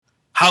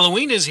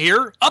Halloween is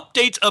here,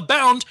 updates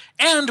abound,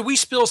 and we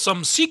spill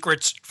some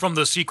secrets from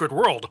the secret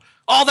world.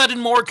 All that and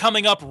more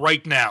coming up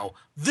right now.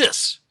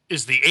 This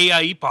is the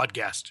AIE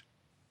Podcast.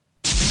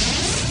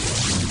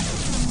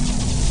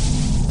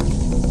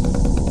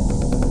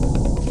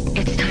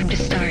 It's time to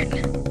start.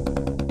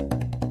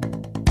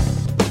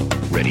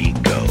 Ready,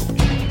 go.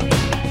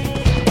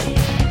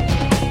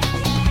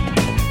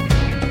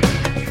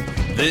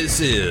 This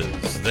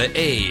is the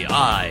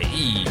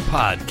AIE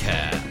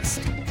Podcast.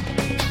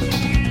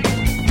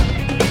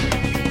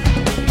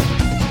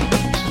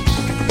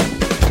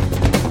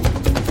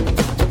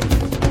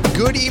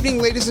 Good evening,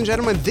 ladies and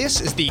gentlemen.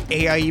 This is the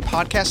AIE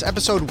Podcast,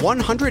 episode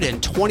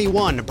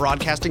 121,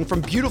 broadcasting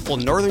from beautiful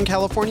Northern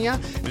California.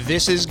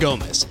 This is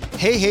Gomez.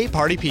 Hey, hey,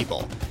 party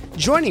people.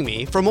 Joining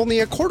me from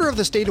only a quarter of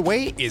the state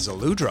away is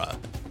Alludra.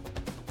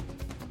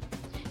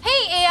 Hey,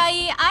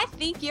 AIE, I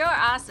think you're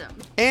awesome.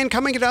 And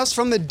coming at us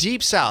from the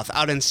deep south,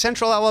 out in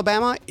central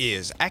Alabama,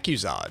 is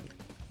Accuzod.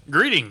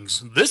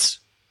 Greetings. This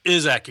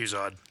is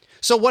Accuzod.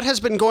 So what has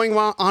been going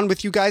on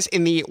with you guys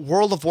in the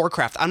World of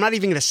Warcraft? I'm not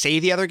even going to say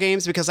the other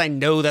games because I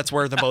know that's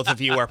where the both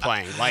of you are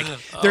playing. Like,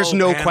 there's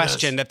no pandas.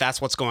 question that that's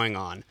what's going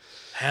on.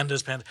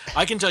 Pandas.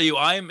 I can tell you,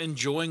 I am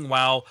enjoying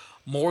WoW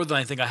more than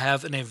I think I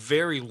have in a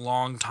very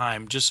long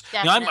time. Just,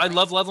 I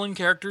love leveling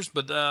characters,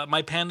 but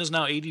my panda is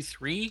now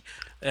 83,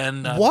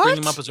 and bring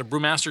him up as a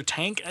brewmaster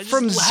tank.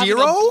 From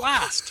zero? A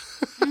blast.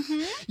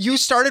 You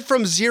started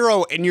from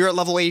 0 and you're at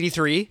level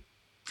 83?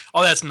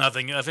 Oh, that's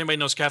nothing. If anybody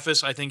knows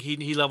Kefis, I think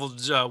he leveled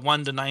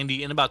 1 to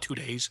 90 in about 2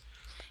 days.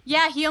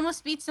 Yeah, he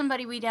almost beat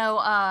somebody we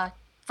know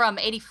from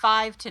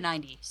 85 to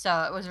 90,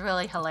 so it was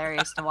really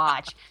hilarious to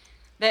watch.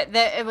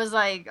 It was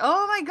like,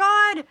 oh my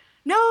god,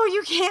 no,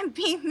 you can't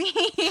beat me.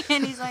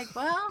 And he's like,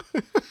 well,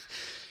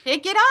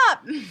 pick it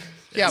up.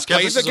 Yeah,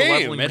 play the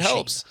game. It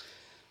helps.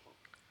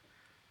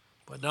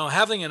 But no,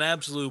 having an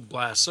absolute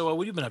blast. So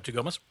what have you been up to,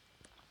 Gomez?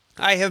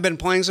 I have been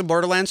playing some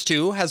Borderlands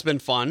 2. Has been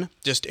fun,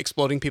 just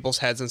exploding people's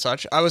heads and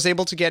such. I was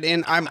able to get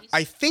in.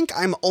 I think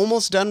I'm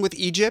almost done with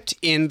Egypt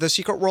in the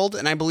Secret World,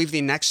 and I believe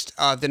the next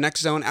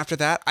zone after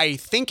that, I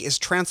think, is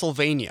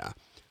Transylvania.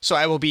 So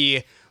I will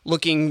be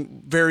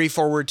looking very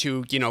forward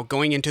to,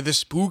 going into the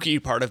spooky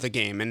part of the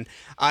game. And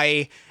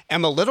I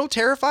am a little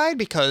terrified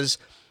because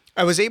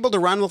I was able to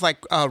run with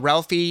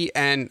Ralphie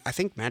and I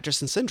think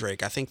Mantis and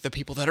Sindrake. I think the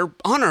people that are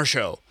on our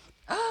show.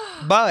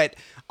 But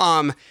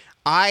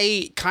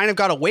I kind of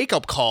got a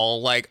wake-up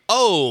call, like,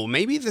 oh,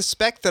 maybe the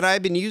spec that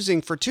I've been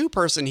using for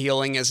two-person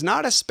healing is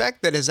not a spec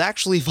that is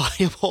actually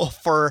viable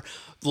for,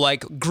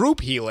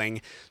 group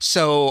healing.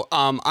 So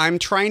I'm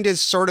trying to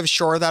sort of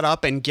shore that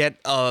up and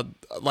get, a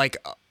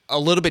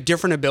little bit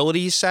different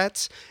ability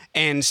sets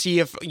and see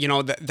if,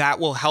 that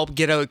will help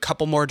get a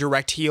couple more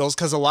direct heals,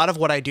 because a lot of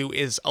what I do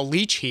is a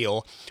leech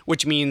heal,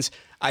 which means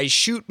I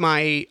shoot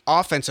my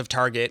offensive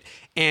target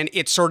and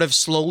it sort of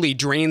slowly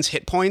drains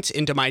hit points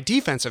into my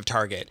defensive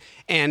target.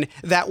 And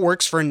that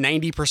works for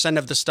 90%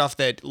 of the stuff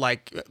that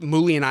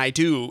Mooley and I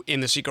do in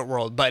the Secret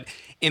World. But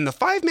in the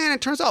 5-man,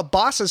 it turns out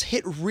bosses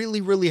hit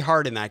really, really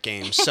hard in that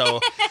game.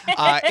 So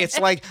it's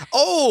like,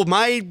 oh,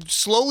 my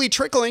slowly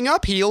trickling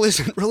up heal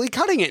isn't really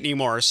cutting it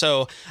anymore.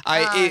 So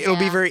it'll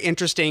be very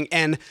interesting.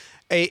 And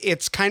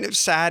it's kind of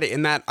sad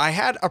in that I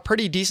had a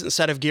pretty decent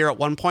set of gear at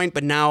one point,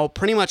 but now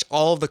pretty much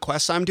all of the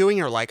quests I'm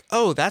doing are like,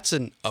 oh, that's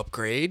an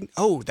upgrade.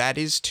 Oh, that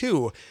is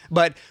too.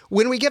 But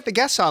when we get the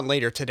guests on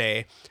later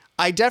today,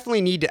 I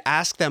definitely need to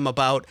ask them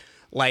about,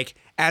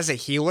 as a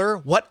healer,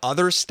 what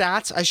other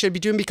stats I should be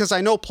doing, because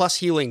I know plus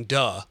healing,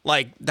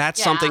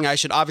 that's something I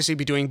should obviously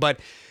be doing, but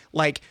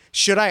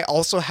should I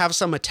also have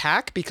some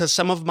attack? Because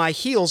some of my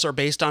heals are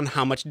based on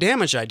how much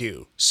damage I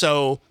do.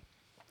 So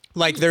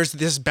there's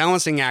this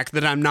balancing act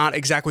that I'm not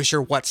exactly sure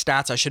what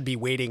stats I should be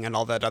weighting and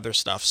all that other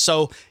stuff.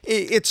 So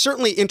it's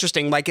certainly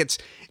interesting. It's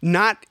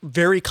not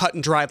very cut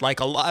and dried.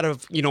 A lot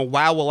of,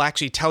 WoW will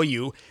actually tell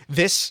you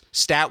this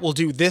stat will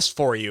do this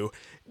for you.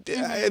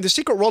 The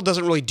Secret World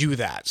doesn't really do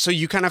that. So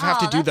you kind of have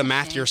to do the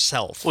math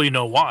yourself. Well, you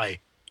know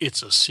why?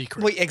 It's a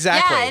secret. Well,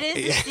 exactly. Yeah, it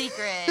is a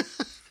secret.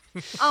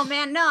 Oh,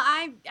 man, no,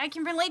 I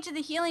can relate to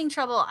the healing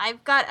trouble.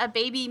 I've got a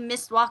baby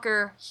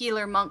Mistwalker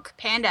healer monk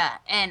panda,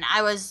 and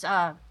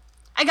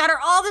I got her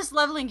all this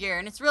leveling gear,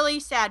 and it's really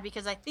sad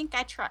because I think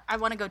I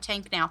want to go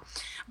tank now.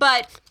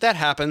 But that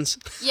happens.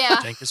 Yeah.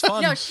 Tank is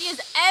fun. No, she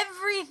is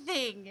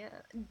everything,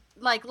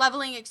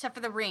 leveling except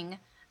for the ring,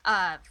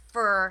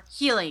 for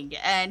healing.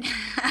 And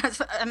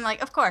I'm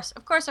like, of course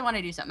I want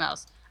to do something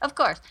else. Of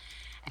course.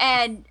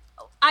 And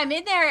I'm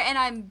in there,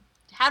 and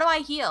how do I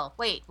heal?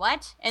 Wait,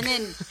 what? And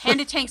then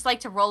panda tanks like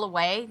to roll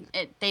away.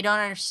 They don't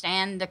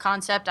understand the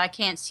concept. I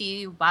can't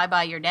see you.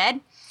 Bye-bye, you're dead.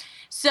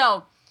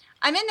 So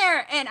I'm in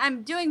there, and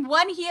I'm doing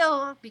one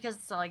heal because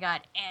that's all I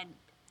got. And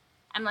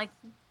I'm like,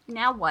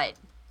 now what?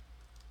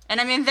 And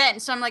I'm in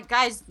vent, so I'm like,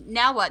 guys,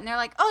 now what? And they're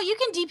like, oh, you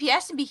can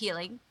DPS and be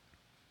healing.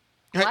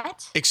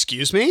 What?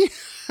 Excuse me?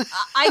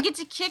 I get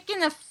to kick in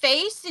the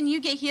face, and you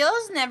get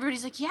heals? And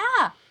everybody's like,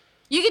 yeah,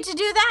 you get to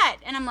do that.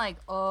 And I'm like,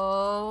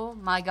 oh,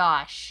 my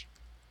gosh.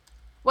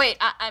 Wait,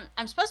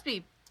 I'm supposed to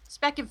be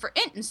specking for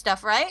int and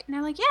stuff, right? And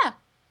they're like, yeah.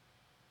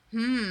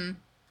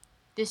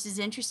 This is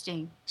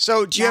interesting.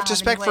 So do you have to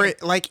spec for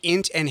like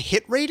int and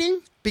hit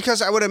rating?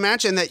 Because I would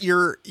imagine that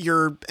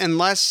you're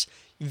unless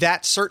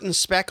that certain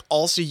spec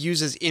also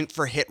uses int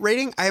for hit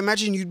rating, I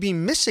imagine you'd be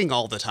missing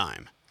all the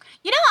time.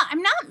 You know,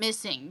 I'm not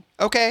missing.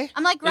 Okay.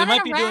 I'm like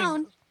running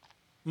around.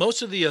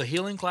 Most of the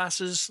healing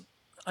classes,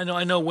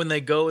 I know when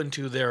they go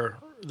into their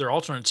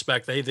alternate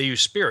spec, they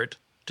use spirit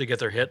to get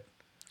their hit.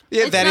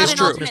 Yeah, that is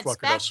true. It's not an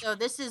alternate spec, though.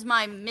 This is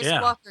my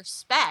Mistwalker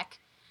spec.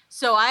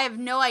 So I have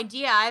no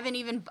idea. I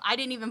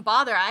didn't even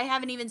bother. I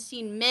haven't even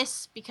seen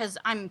Miss because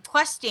I'm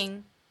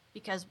questing,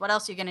 because what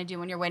else are you going to do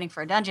when you're waiting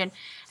for a dungeon?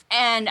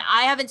 And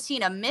I haven't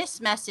seen a Miss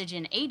message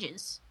in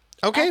ages.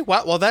 Okay,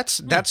 well that's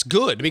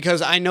good,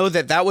 because I know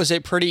that was a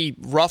pretty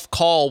rough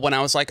call when I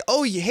was like,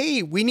 oh,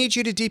 hey, we need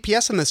you to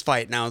DPS in this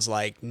fight. And I was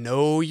like,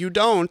 no, you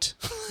don't.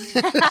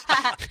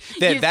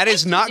 that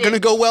is not going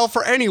to go well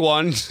for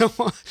anyone.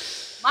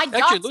 My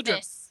dog's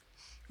Miss.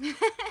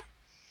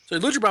 So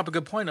Alludra brought up a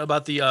good point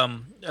about the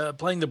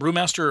playing the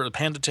Brewmaster or the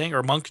Panda tank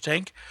or Monk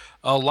tank.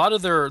 A lot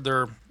of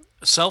their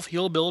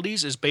self-heal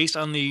abilities is based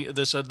on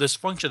this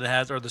function it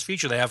has, or this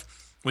feature they have.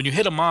 When you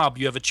hit a mob,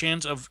 you have a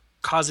chance of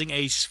causing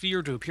a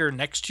sphere to appear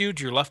next to you,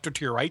 to your left or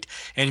to your right.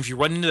 And if you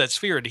run into that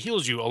sphere, it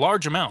heals you a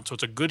large amount. So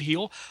it's a good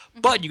heal. Mm-hmm.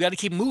 But you got to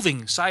keep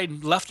moving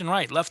left and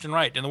right.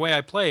 And the way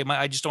I play,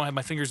 I just don't have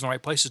my fingers in the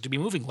right places to be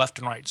moving left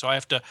and right. So I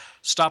have to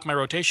stop my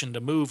rotation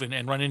to move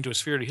and run into a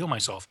sphere to heal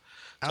myself.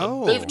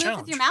 So do you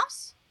move with your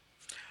mouse?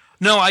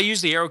 No, I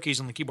use the arrow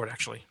keys on the keyboard,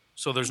 actually.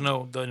 So there's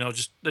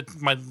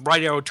just my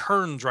right arrow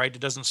turns right. It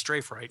doesn't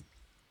strafe right.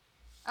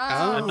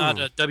 I'm not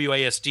a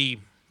WASD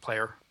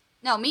player.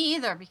 No, me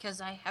either, because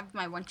I have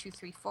my 1, 2,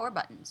 3, 4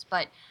 buttons.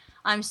 But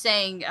I'm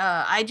saying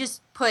I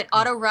just put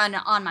auto run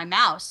on my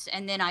mouse,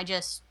 and then I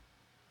just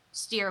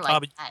steer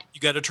like that.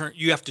 You got to turn.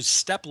 You have to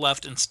step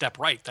left and step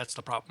right. That's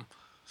the problem.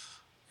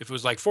 If it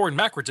was like forward and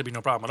backwards, it'd be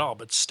no problem at all.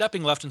 But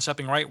stepping left and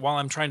stepping right while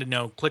I'm trying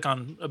to click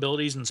on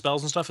abilities and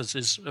spells and stuff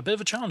is a bit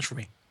of a challenge for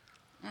me.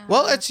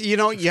 Well, it's you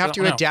have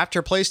to adapt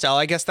your playstyle.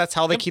 I guess that's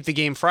how they keep the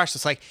game fresh.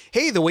 It's like,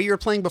 hey, the way you were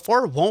playing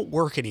before won't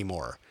work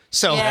anymore.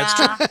 So,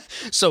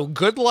 so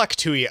good luck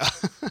to you.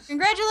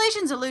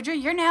 Congratulations,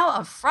 Alludra. You're now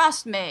a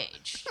frost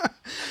mage.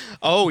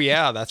 Oh,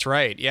 yeah, that's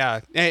right. Yeah.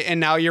 And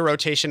now your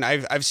rotation,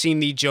 I've seen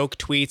the joke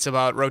tweets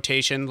about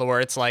rotation where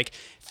it's like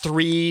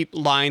 3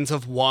 lines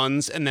of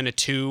 1s and then a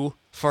 2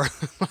 for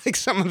like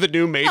some of the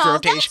new mage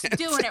rotations. That's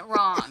doing it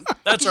wrong.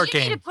 That's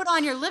arcane. You need to put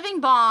on your living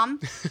bomb,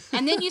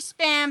 and then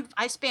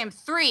I spam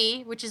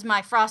 3, which is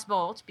my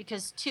frostbolt,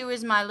 because 2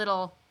 is my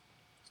little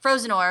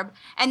frozen orb,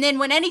 and then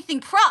when anything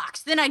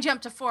procs, then I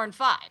jump to 4 and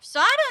 5. So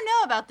I don't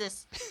know about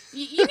this.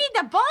 You need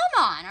the bomb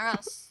on, or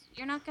else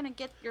you're not going to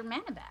get your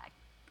mana back.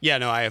 Yeah,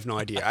 no, I have no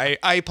idea.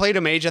 I played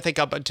a mage, I think,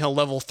 up until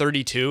level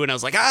 32, and I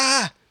was like,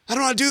 I don't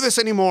want to do this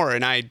anymore,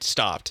 and I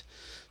stopped.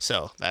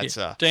 So that's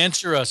to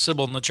answer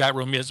Sybil in the chat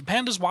room, yes,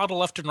 pandas waddle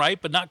left and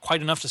right, but not quite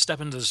enough to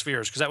step into the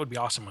spheres, because that would be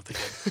awesome if they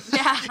did.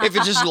 Yeah. If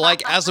it just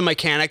like as a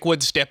mechanic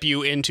would step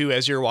you into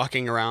as you're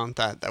walking around,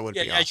 that would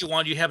be awesome.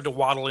 As you have to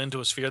waddle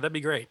into a sphere. That'd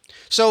be great.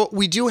 So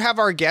we do have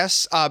our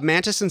guests,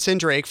 Mantis and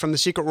Sindrake from the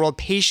Secret World,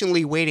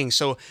 patiently waiting.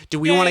 So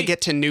do we want to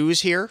get to news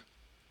here?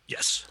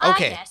 Yes.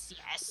 Okay. Yes.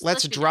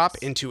 Let's drop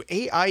into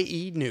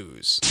AIE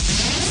News.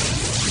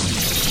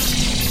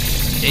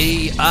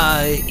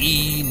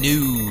 AIE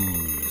News.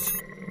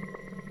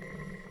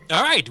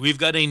 All right, we've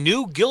got a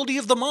new Guildie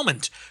of the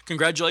moment.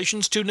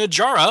 Congratulations to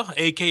Najara,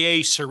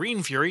 a.k.a.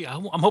 SereneFury. I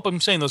hope I'm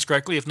saying those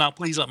correctly. If not,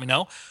 please let me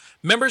know.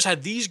 Members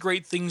had these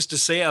great things to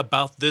say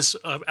about this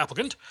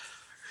applicant.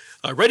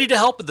 Ready to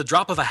help at the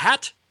drop of a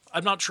hat.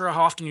 I'm not sure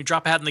how often you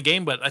drop a hat in the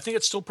game, but I think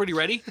it's still pretty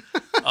ready.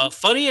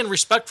 Funny and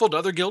respectful to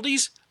other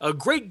guildies. A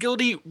great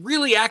guildie,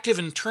 really active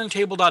in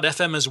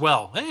turntable.fm as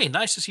well. Hey,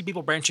 nice to see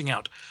people branching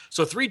out.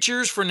 So 3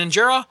 cheers for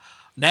Najara.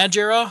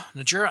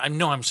 I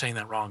know I'm saying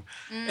that wrong.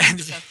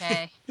 It's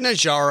okay.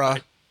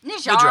 Najara.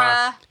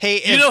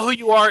 Hey, you know who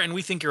you are, and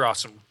we think you're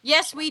awesome.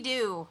 Yes, we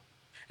do.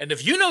 And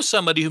if you know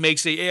somebody who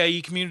makes the AIE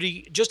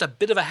community just a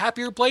bit of a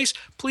happier place,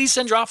 please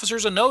send your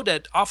officers a note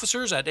at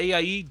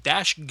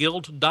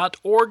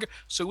officers@aie-guild.org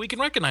so we can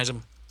recognize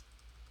them.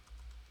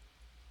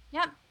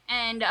 Yep.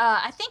 And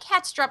I think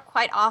hats drop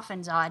quite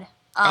often, Zod.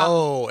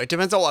 It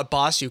depends on what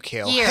boss you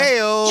kill.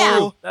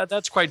 Hey-o! Yeah.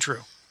 That's quite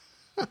true.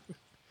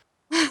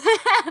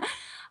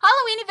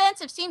 Halloween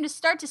events have seemed to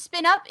start to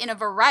spin up in a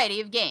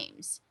variety of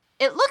games.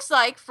 It looks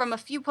like, from a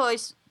few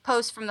posts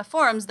from the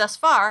forums thus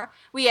far,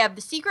 we have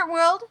The Secret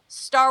World,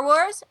 Star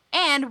Wars,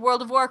 and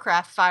World of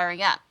Warcraft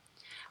firing up.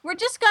 We're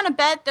just gonna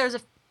bet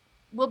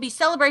will be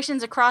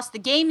celebrations across the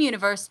game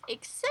universe,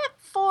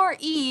 except for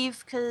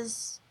Eve,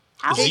 because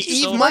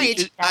Eve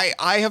might.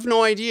 I have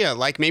no idea.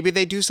 Like, maybe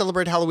they do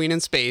celebrate Halloween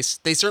in space.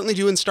 They certainly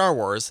do in Star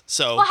Wars.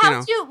 So, well,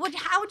 how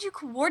would you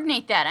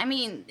coordinate that? I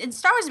mean, in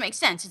Star Wars it makes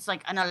sense. It's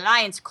like an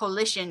alliance,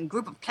 coalition,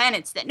 group of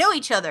planets that know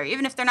each other,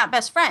 even if they're not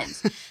best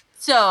friends.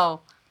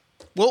 So,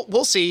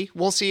 We'll see.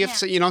 We'll see if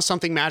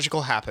something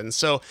magical happens.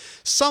 So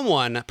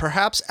someone,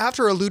 perhaps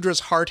after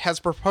Alludra's heart, has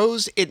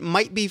proposed it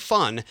might be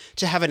fun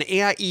to have an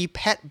AIE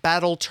Pet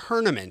Battle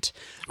Tournament.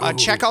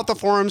 Check out the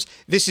forums.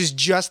 This is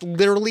just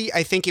literally,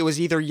 I think it was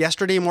either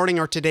yesterday morning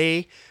or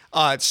today.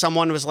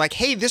 Someone was like,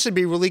 hey, this would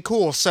be really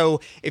cool.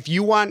 So if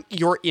you want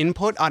your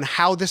input on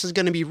how this is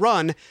going to be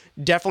run,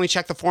 definitely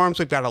check the forums.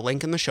 We've got a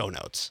link in the show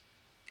notes.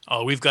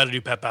 Oh, we've got to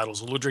do pet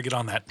battles. Alludra, get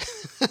on that.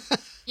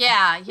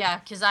 Yeah,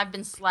 because I've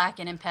been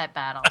slacking in pet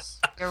battles.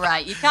 You're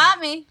right. You caught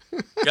me.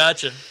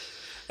 Gotcha.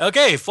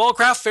 Okay, Fall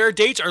Craft Faire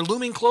dates are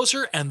looming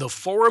closer, and the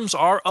forums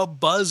are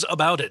abuzz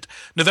about it.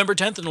 November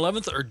 10th and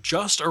 11th are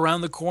just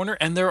around the corner,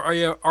 and there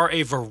are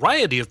a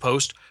variety of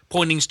posts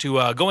pointing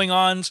to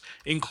going-ons,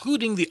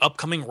 including the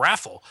upcoming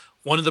raffle.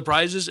 One of the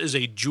prizes is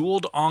a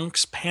jeweled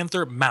onyx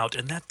panther mount,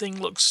 and that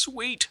thing looks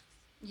sweet.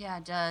 Yeah,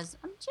 it does.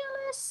 I'm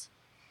jealous.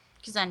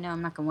 Because I know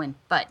I'm not going to win,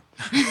 but...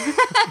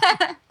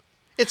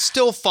 It's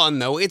still fun,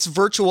 though. It's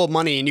virtual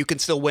money, and you can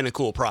still win a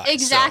cool prize.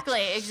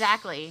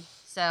 Exactly.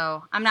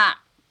 So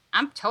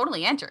I'm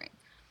totally entering.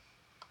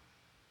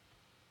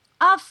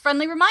 A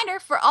friendly reminder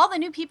for all the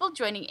new people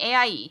joining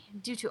AIE.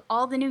 Due to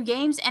all the new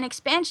games and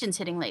expansions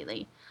hitting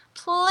lately,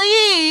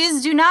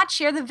 please do not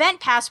share the vent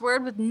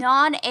password with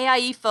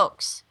non-AIE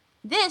folks.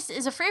 This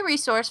is a free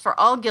resource for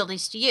all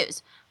guildies to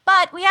use,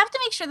 but we have to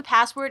make sure the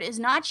password is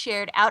not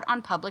shared out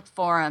on public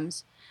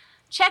forums.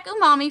 Check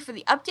UMAMI for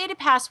the updated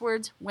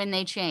passwords when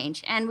they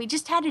change. And we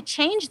just had to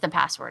change the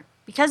password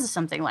because of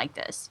something like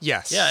this.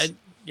 Yes.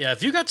 Yeah.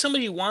 If you got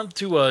somebody who wants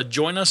to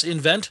join us in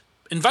Vent,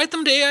 invite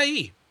them to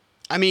AIE.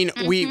 I mean,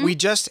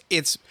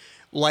 it's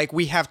like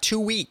we have 2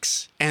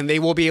 weeks and they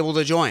will be able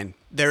to join.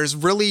 There's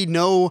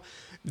no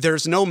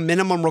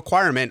minimum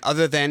requirement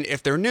other than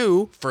if they're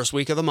new, first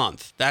week of the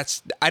month.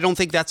 I don't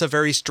think that's a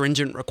very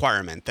stringent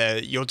requirement.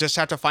 You'll just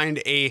have to find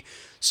a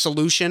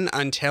solution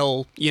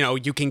until,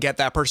 you can get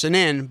that person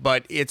in,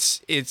 but it's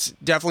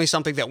definitely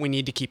something that we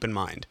need to keep in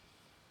mind.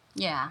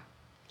 Yeah.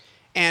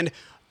 And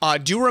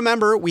do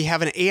remember, we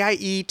have an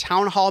AIE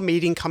Town Hall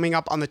meeting coming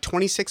up on the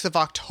 26th of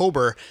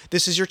October.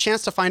 This is your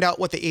chance to find out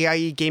what the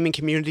AIE gaming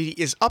community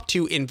is up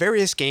to in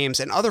various games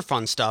and other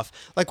fun stuff,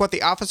 like what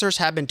the officers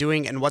have been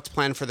doing and what's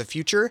planned for the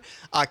future.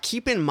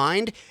 Keep in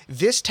mind,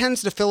 this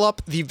tends to fill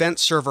up the event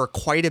server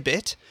quite a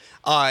bit.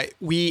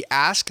 We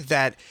ask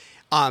that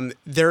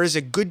there is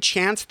a good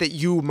chance that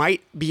you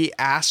might be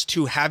asked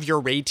to have your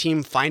raid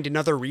team find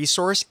another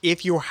resource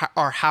if you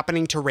are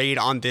happening to raid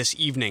on this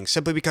evening,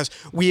 simply because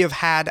we have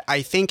had,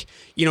 I think,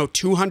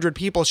 200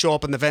 people show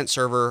up in the vent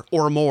server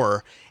or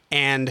more,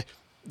 and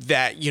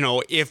that,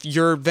 if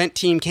your vent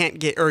team can't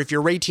get, or if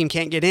your raid team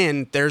can't get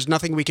in, there's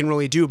nothing we can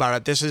really do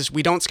about it.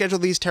 We don't schedule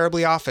these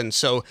terribly often,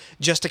 so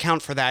just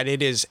account for that.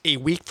 It is a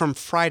week from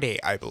Friday,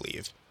 I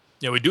believe.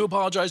 Yeah, we do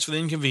apologize for the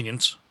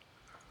inconvenience.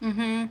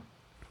 Mm-hmm.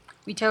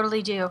 We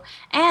totally do.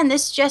 And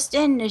this just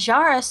in,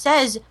 Najara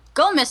says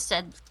Gomez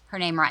said her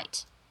name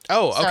right.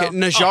 Oh, okay.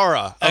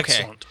 Najara. Okay.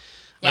 Excellent.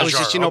 I was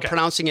just,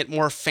 pronouncing it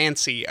more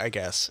fancy, I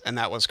guess, and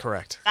that was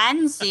correct.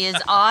 Fancy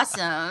is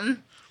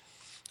awesome.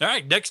 All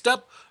right, next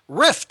up,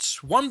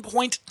 Rift's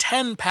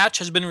 1.10 patch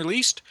has been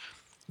released.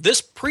 This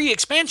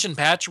pre-expansion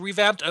patch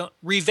revamped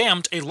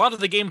a lot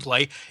of the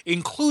gameplay,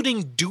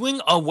 including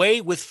doing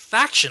away with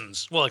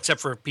factions, well,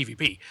 except for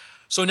PvP.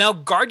 So now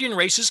Guardian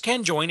races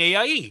can join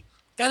AIE.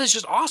 That is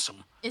just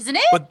awesome. Isn't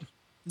it? But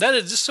that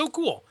is just so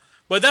cool.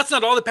 But that's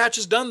not all the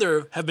patches done.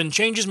 There have been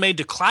changes made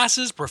to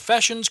classes,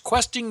 professions,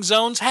 questing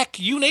zones, heck,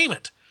 you name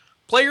it.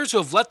 Players who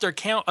have let their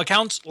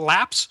accounts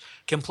lapse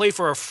can play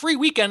for a free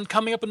weekend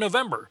coming up in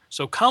November.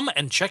 So come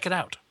and check it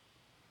out.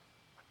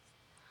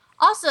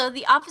 Also,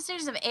 the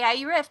officers of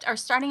AIE Rift are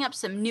starting up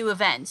some new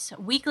events,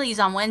 Weeklies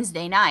on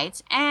Wednesday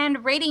nights,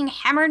 and Raiding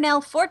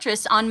Hammerknell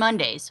Fortress on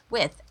Mondays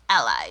with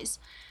allies.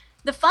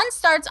 The fun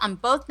starts on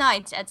both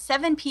nights at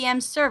 7 p.m.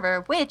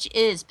 server, which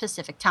is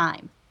Pacific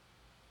time.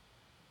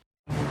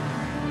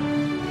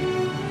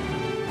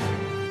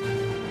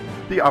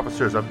 The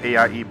officers of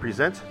AIE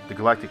present the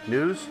Galactic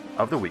News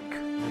of the Week.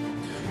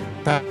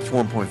 Patch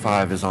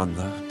 1.5 is on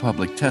the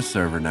public test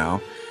server now,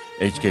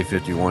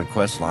 HK51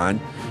 quest line.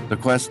 The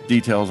quest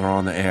details are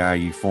on the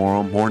AIE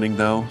forum. Warning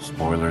though,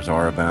 spoilers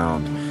are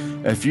abound.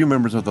 A few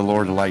members of the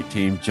Lord of Light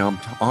team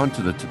jumped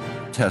onto the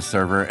test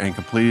server and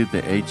completed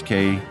the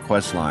HK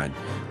quest line.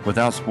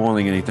 Without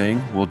spoiling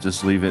anything, we'll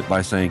just leave it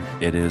by saying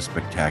it is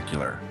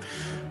spectacular.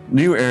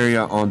 New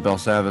area on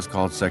Belsavis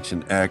called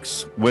Section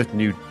X with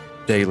new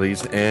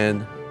dailies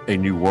and a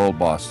new world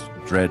boss,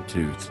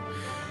 Dreadtooth.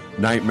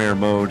 Nightmare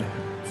mode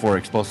for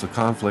explosive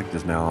conflict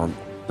is now on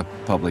the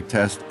public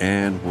test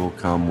and will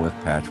come with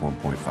patch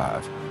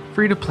 1.5.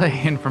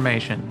 Free-to-play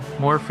information.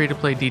 More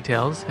free-to-play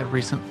details have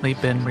recently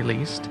been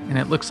released, and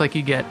it looks like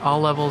you get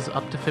all levels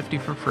up to 50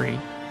 for free.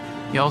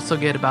 You also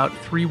get about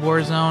 3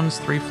 war zones,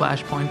 3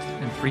 flashpoints,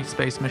 and 3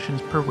 space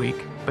missions per week,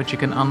 but you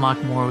can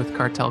unlock more with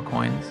cartel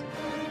coins.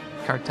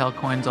 Cartel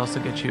coins also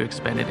get you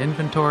expanded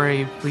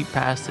inventory, fleet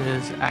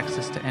passes,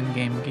 access to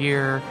endgame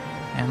gear,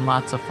 and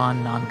lots of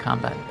fun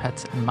non-combat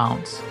pets and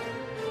mounts.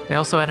 They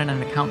also added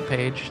an account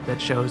page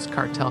that shows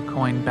cartel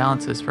coin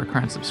balances for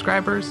current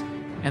subscribers,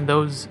 and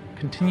those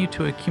continue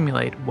to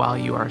accumulate while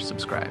you are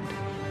subscribed.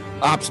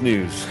 Ops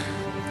news.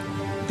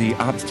 The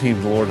Ops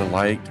team Lord of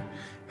Light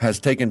has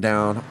taken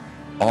down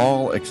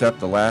all except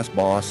the last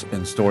boss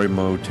in story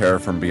mode Terror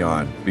from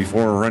Beyond.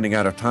 Before running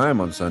out of time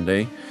on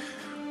Sunday,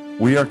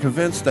 we are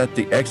convinced that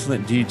the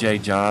excellent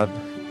DJ job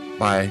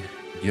by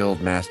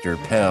Guildmaster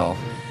Pell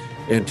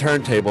in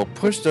Turntable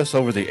pushed us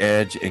over the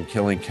edge in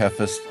killing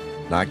Kephas,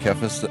 not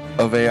Kephas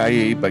of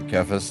AIE, but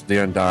Kephas the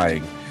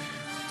Undying.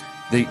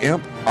 The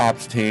Imp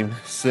Ops team,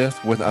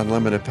 Sith with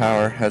unlimited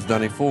power, has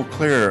done a full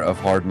clear of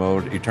hard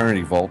mode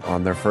Eternity Vault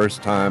on their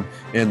first time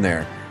in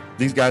there.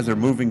 These guys are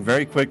moving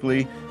very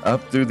quickly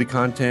up through the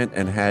content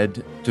and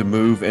had to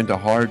move into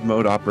hard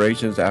mode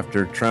operations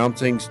after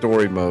trouncing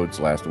story modes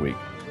last week.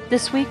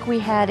 This week we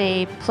had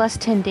a plus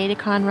 10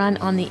 Datacron run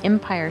on the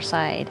Empire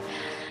side.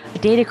 A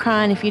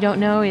Datacron, if you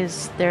don't know,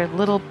 is their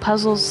little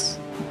puzzles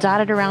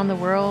dotted around the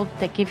world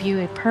that give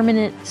you a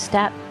permanent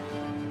stat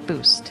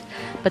boost.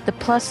 But the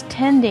plus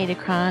 10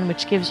 Datacron,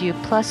 which gives you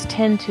plus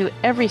 10 to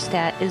every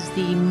stat, is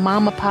the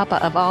mama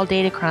papa of all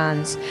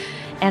Datacrons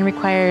and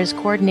requires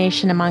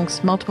coordination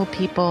amongst multiple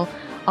people,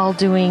 all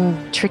doing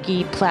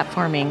tricky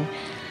platforming.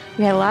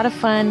 We had a lot of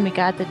fun. We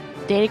got the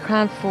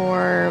Datacron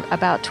for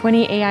about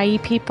 20 AIE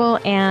people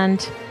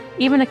and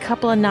even a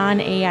couple of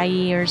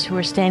non-AIEers who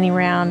were standing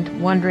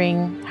around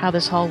wondering how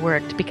this all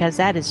worked, because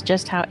that is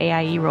just how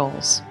AIE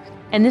rolls.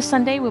 And this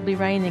Sunday, we'll be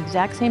running the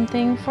exact same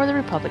thing for the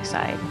Republic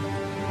side.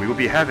 We will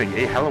be having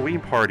a Halloween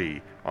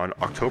party on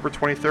October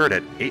 23rd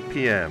at 8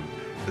 p.m.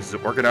 This is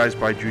organized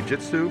by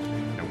Jiu-Jitsu,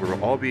 and we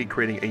will all be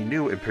creating a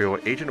new Imperial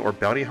agent or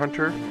bounty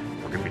hunter.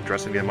 We're going to be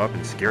dressing them up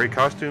in scary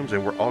costumes,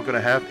 and we're all going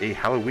to have a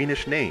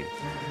Halloweenish name.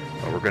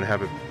 We're going to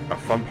have a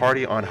fun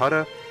party on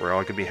Hutta. We're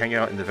all going to be hanging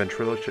out in the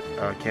Ventrilo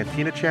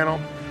Cantina channel,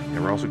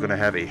 and we're also going to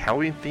have a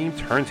Halloween-themed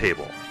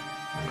turntable.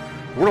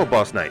 World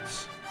Boss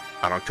Nights.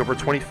 On October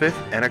 25th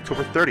and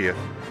October 30th,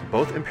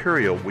 both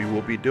Imperial, we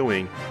will be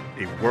doing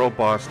a World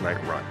Boss Night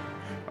run.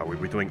 We'll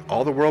be doing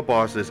all the World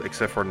Bosses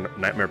except for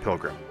Nightmare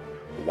Pilgrim.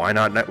 Why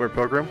not Nightmare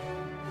Pilgrim?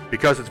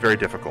 Because it's very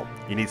difficult.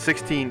 You need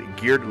 16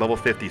 geared level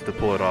 50s to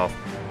pull it off,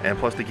 and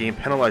plus the game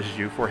penalizes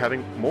you for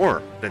having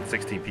more than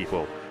 16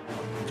 people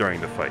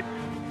during the fight.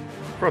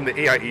 From the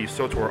AIE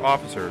SOTOR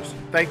officers,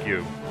 thank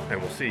you,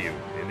 and we'll see you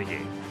in the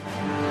game.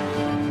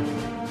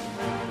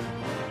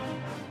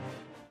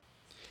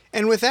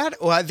 And with that,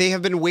 they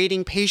have been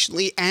waiting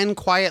patiently and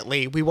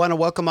quietly. We want to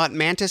welcome out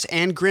Mantis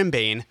and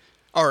Grimbane.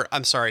 Or,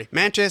 I'm sorry,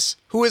 Mantis,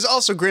 who is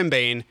also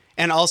Grimbane,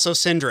 and also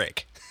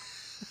Sindrake.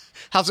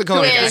 How's it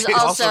going, guys? Who is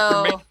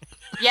also...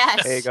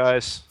 Yes. Hey,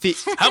 guys.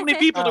 How many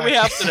people do we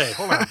have today?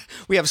 Hold on.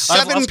 We have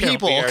 7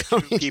 people.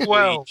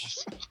 12.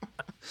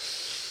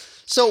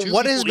 So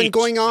what has been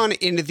going on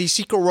in the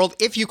Secret World,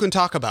 if you can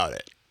talk about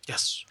it?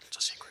 Yes, it's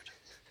a secret.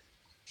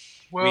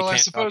 Well, I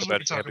suppose we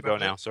can talk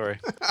about it now. Sorry.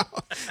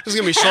 This is going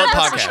to be a short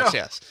podcast,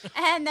 yes.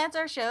 And that's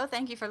our show.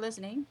 Thank you for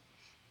listening.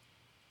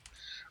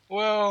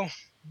 Well,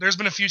 there's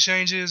been a few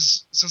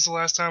changes since the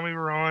last time we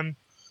were on.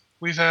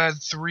 We've had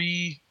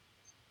 3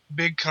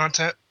 big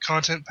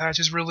content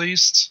patches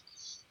released.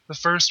 The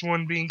first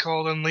one being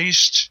called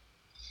Unleashed,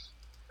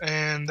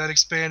 and that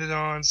expanded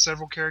on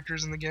several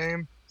characters in the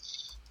game,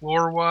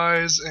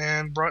 lore-wise,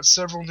 and brought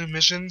several new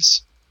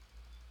missions.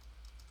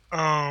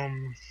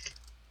 The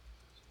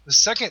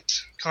second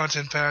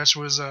content patch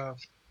was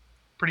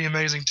pretty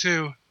amazing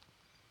too.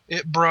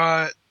 It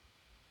brought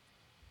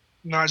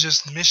not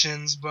just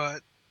missions,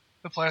 but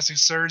the plastic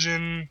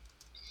surgeon,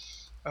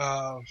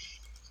 the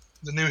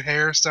new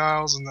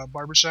hairstyles in the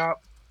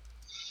barbershop,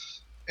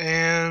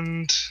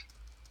 and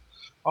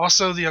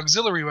also the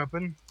auxiliary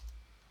weapon,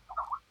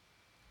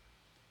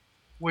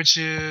 which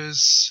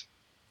is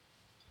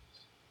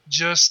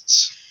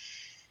just...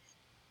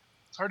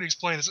 It's hard to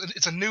explain.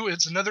 It's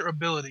another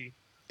ability.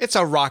 It's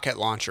a rocket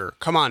launcher.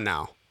 Come on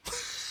now.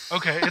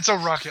 Okay, it's a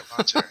rocket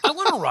launcher. I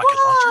want a rocket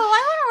launcher.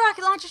 I want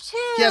a rocket launcher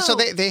too. Yeah, so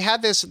they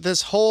had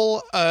this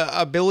whole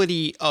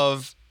ability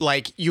of,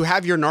 like, you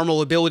have your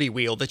normal ability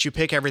wheel that you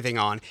pick everything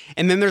on,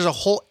 and then there's a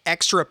whole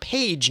extra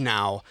page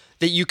now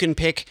that you can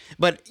pick,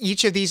 but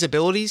each of these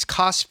abilities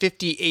costs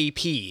 50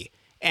 AP,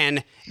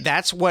 and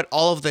that's what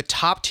all of the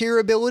top tier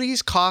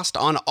abilities cost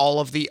on all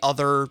of the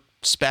other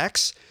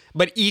specs,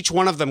 but each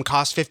one of them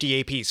costs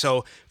 50 AP.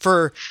 So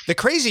for the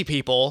crazy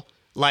people,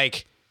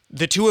 like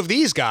the 2 of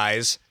these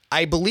guys,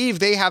 I believe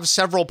they have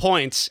several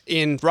points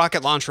in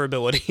rocket launcher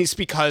abilities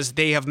because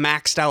they have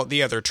maxed out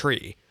the other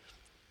tree.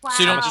 Wow.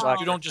 So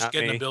you don't just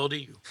get an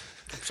ability.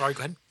 Sorry, go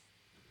ahead.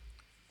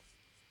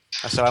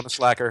 I said I'm a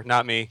slacker,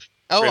 not me.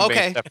 Oh, Grimbane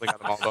okay. Definitely got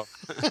them all though.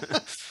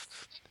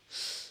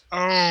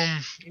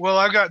 Well,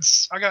 I got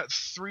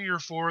 3 or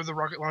 4 of the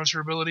rocket launcher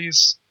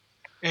abilities,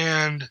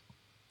 and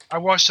I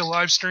watched a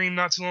live stream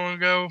not too long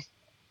ago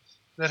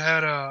that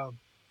had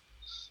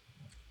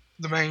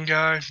the main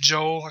guy,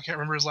 Joel. I can't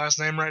remember his last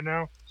name right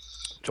now.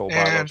 Joel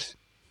and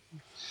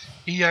Barlow.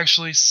 He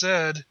actually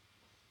said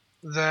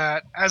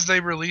that as they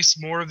release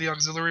more of the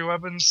auxiliary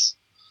weapons,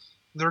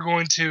 they're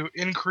going to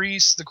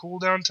increase the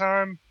cooldown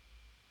time,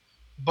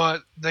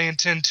 but they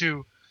intend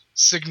to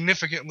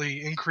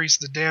significantly increase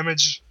the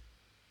damage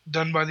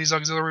done by these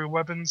auxiliary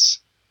weapons.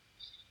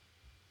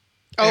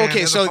 Oh,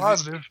 okay. So,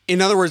 positive,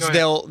 in other words,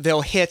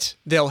 they'll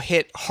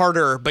hit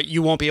harder, but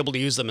you won't be able to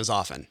use them as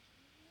often.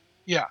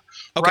 Yeah.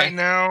 Okay. Right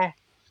now,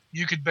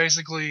 you could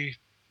basically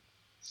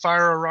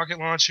fire a rocket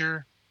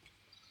launcher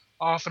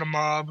off at a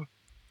mob,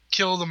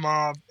 kill the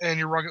mob, and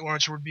your rocket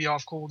launcher would be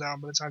off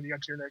cooldown by the time you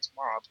got to your next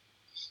mob.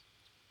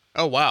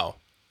 Oh, wow.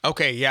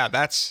 Okay, yeah,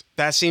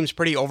 that seems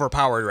pretty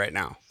overpowered right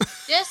now.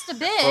 Just a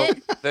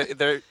bit. Well,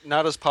 they're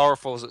not as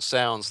powerful as it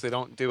sounds. They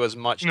don't do as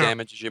much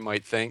damage as you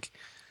might think,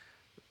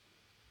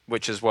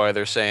 which is why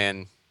they're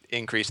saying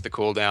increase the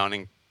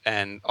cooldown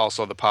and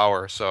also the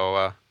power.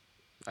 So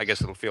I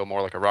guess it'll feel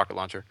more like a rocket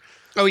launcher.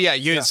 Oh, yeah,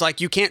 it's like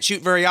you can't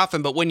shoot very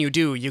often, but when you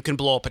do, you can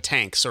blow up a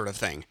tank sort of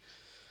thing.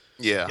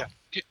 Yeah.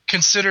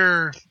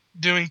 Consider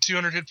doing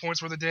 200 hit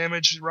points worth of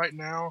damage right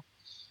now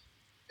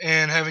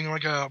and having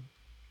like a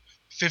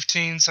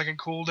 15-second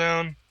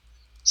cooldown,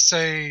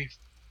 say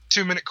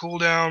 2-minute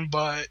cooldown,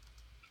 but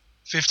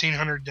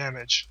 1,500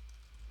 damage.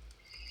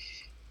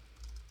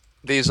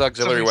 These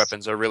auxiliary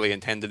weapons are really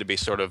intended to be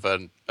sort of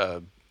an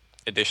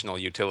additional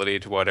utility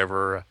to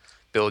whatever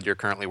build you're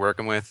currently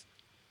working with.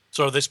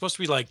 So are they supposed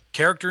to be like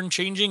character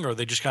changing, or are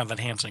they just kind of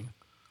enhancing?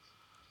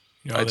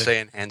 I'd say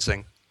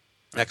enhancing.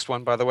 Next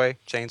one, by the way,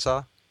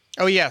 chainsaw.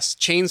 Oh, yes.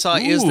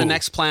 Chainsaw is the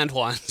next planned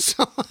one.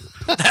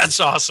 That's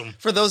awesome.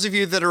 For those of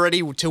you that are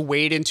ready to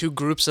wade into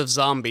groups of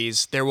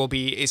zombies, there will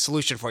be a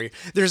solution for you.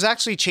 There's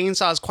actually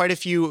chainsaws quite a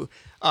few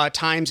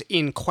times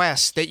in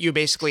quests that you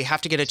basically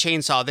have to get a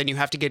chainsaw, then you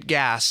have to get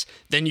gas,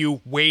 then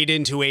you wade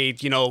into a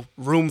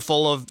room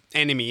full of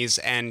enemies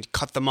and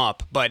cut them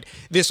up. But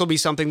this will be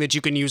something that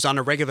you can use on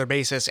a regular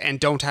basis and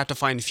don't have to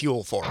find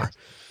fuel for.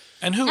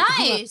 And who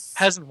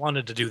hasn't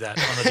wanted to do that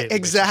on a daily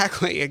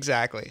basis?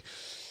 Exactly.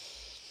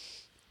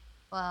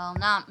 Well,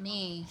 not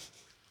me.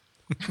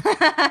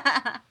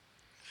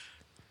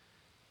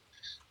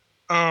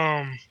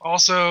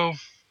 Also,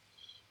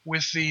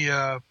 with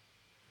the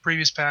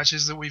previous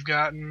patches that we've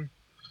gotten,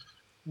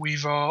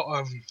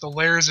 the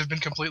Lairs have been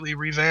completely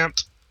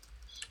revamped.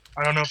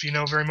 I don't know if you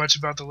know very much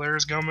about the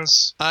Lairs,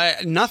 Gomez.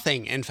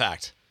 Nothing, in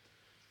fact.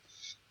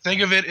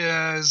 Think of it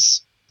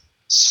as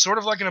sort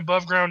of like an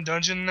above-ground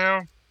dungeon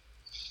now,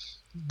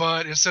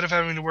 but instead of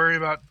having to worry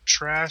about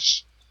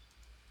trash,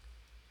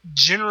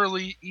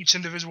 generally each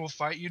individual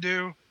fight you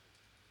do,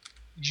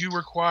 you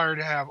require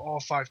to have all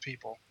 5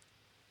 people.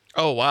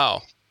 Oh,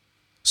 wow.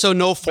 So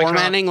no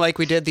foremanning like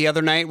we did the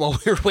other night while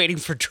we were waiting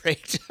for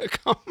Drake to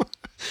come?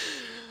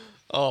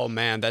 Oh,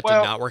 man, that did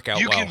not work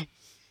out well.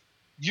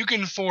 You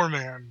can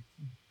foreman,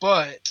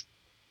 but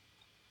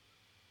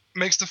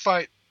makes the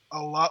fight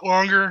a lot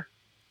longer,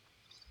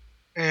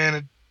 and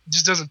it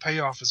just doesn't pay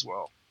off as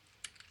well.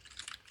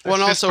 Well,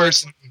 and also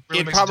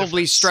it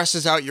probably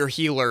stresses out your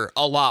healer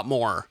a lot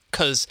more,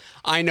 because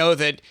I know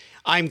that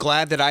I'm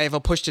glad that I have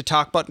a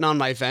push-to-talk button on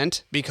my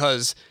vent,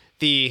 because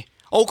the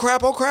oh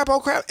crap,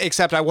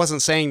 except I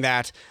wasn't saying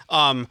that,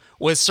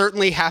 was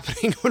certainly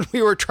happening when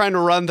we were trying to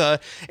run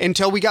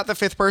until we got the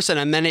 5th person,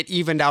 and then it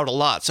evened out a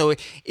lot. So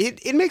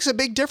it makes a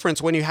big difference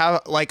when you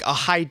have like a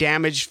high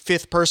damage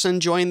 5th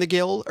person join the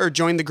guild or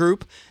join the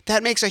group.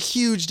 That makes a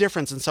huge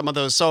difference in some of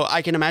those. So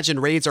I can imagine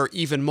raids are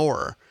even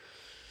more.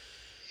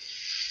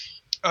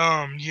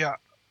 Yeah.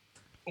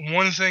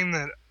 One thing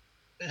that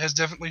has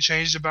definitely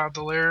changed about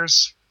the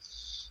Lairs,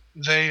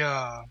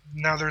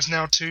 there's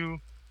now 2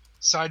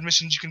 side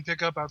missions you can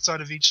pick up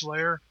outside of each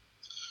lair,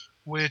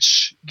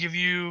 which give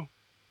you,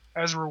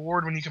 as a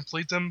reward when you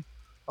complete them,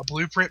 a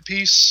blueprint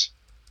piece.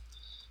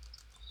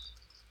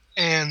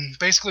 And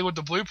basically what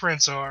the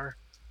blueprints are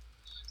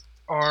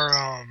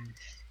the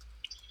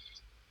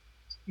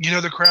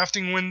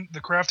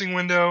crafting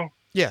window?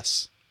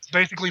 Yes. It's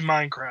basically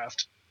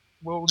Minecraft.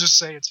 We'll just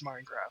say it's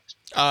Minecraft.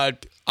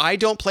 I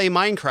don't play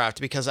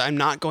Minecraft because I'm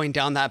not going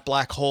down that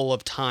black hole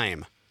of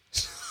time.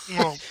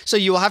 Well, so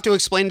you will have to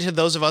explain to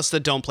those of us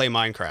that don't play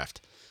Minecraft.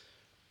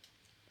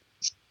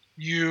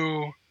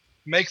 You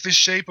make the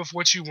shape of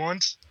what you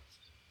want.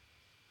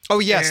 Oh,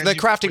 yes, the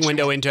crafting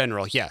window in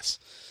general, yes.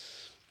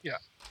 Yeah.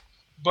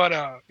 But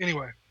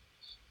anyway,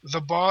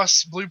 the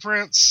boss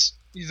blueprints,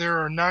 there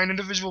are 9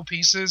 individual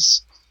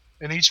pieces,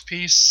 and each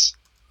piece,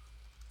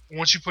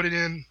 once you put it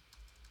in,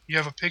 you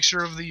have a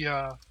picture of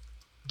the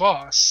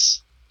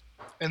boss,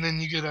 and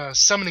then you get a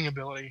summoning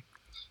ability.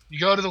 You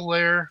go to the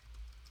lair,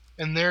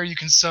 and there you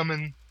can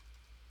summon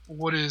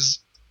what is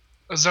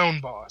a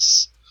zone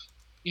boss.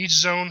 Each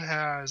zone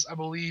has, I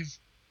believe,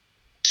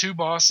 2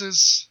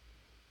 bosses,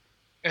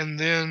 and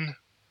then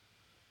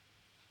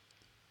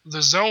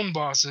the zone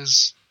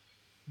bosses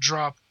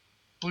drop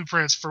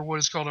blueprints for what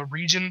is called a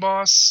region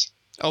boss.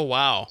 Oh,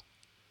 wow.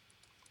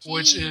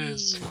 Which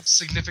is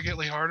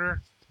significantly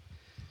harder.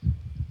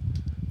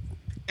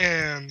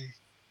 And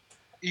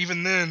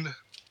even then,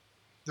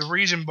 the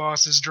region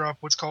bosses drop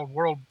what's called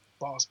world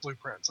boss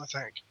blueprints, I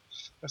think.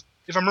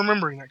 If I'm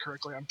remembering that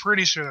correctly. I'm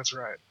pretty sure that's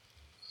right.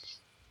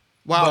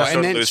 Wow, I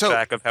sort of lose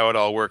track of how it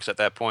all works at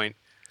that point,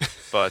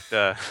 but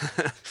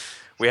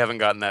we haven't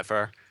gotten that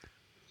far.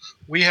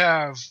 We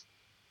have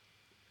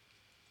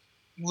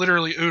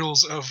literally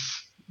oodles of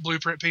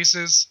blueprint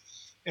pieces,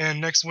 and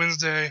next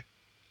Wednesday,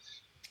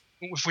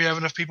 if we have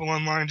enough people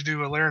online to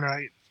do a lair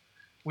night,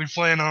 we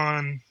plan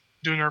on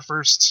doing our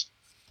first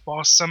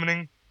boss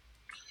summoning.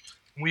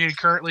 We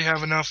currently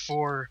have enough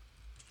for,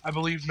 I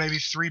believe, maybe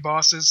 3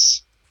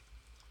 bosses,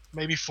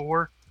 maybe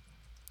 4.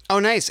 Oh,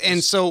 nice.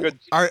 And so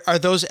are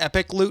those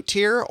epic loot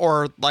tier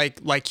or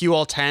like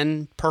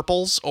QL10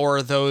 purples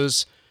or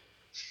those?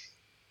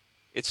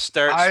 It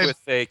starts with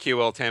a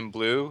QL10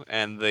 blue,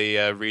 and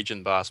the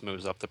region boss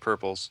moves up to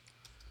purples.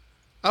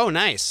 Oh,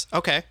 nice.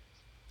 Okay.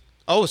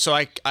 Oh, so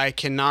I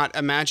cannot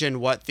imagine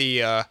what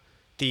the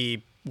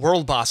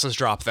world bosses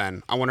drop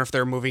then. I wonder if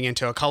they're moving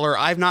into a color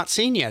I've not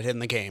seen yet in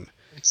the game.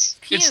 It's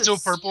still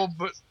purple,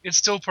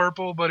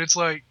 but it's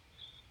like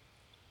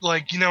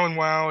in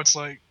WoW, it's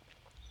like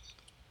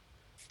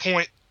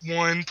 0.1,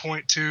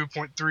 0.2,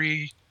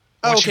 0.3.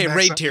 Oh, okay,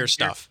 raid tier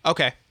stuff.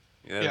 Okay.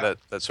 Yeah,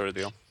 that sort of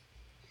deal.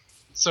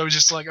 So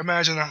just like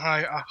imagine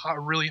a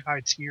really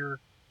high tier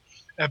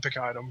epic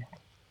item.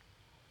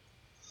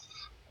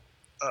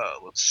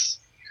 Let's.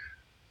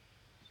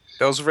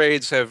 Those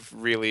raids have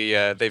really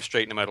they've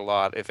straightened them out a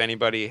lot. If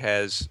anybody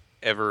has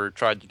ever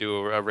tried to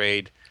do a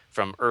raid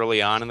from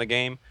early on in the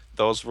game,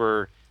 those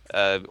were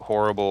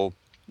horrible,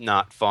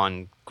 not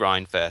fun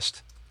grind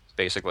fest,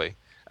 basically.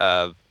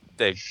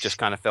 They just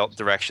kind of felt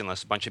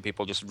directionless. A bunch of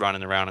people just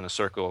running around in a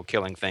circle,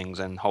 killing things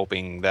and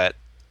hoping that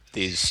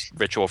these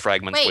ritual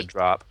fragments would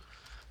drop.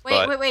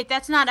 Wait,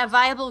 that's not a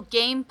viable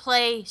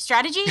gameplay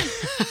strategy?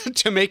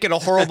 To make it a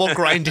horrible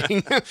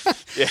grinding.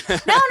 Yeah.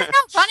 No,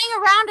 running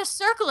around a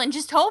circle and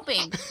just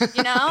hoping,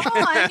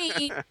 I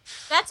mean,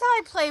 that's how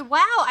I play WoW.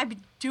 I've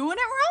been doing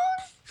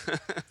it wrong?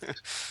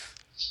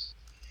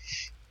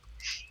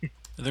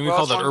 I think we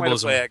call that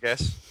herbalism. Play, I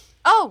guess.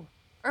 Oh,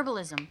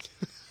 herbalism.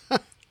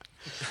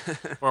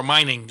 Or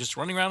mining, just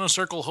running around in a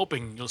circle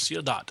hoping you'll see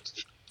a dot.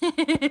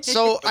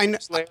 So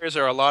Lairs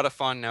are a lot of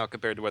fun now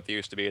compared to what they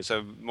used to be. It's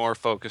a more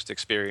focused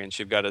experience.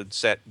 You've got a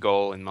set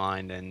goal in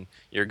mind, and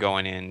you're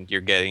going in.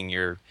 You're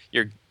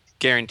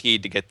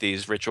guaranteed to get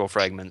these ritual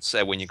fragments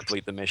when you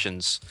complete the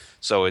missions.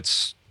 So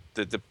it's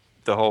the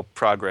whole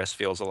progress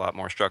feels a lot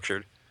more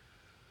structured.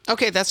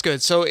 Okay, that's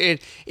good. So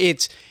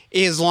it's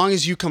as long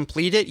as you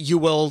complete it, you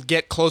will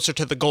get closer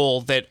to the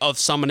goal of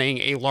summoning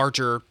a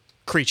larger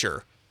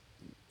creature.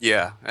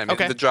 Yeah, I mean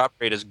the drop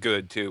rate is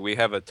good too. We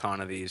have a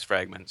ton of these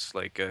fragments,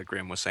 like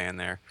Grim was saying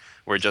there.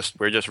 We're just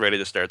ready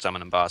to start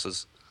summoning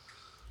bosses.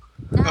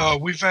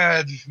 We've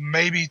had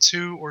maybe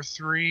 2 or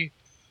 3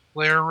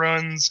 lair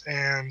runs,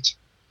 and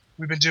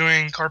we've been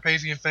doing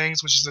Carpathian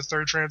Fangs, which is the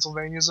 3rd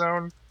Transylvania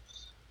zone,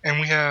 and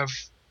we have,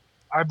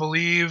 I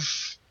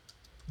believe,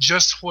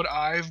 just what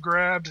I've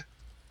grabbed.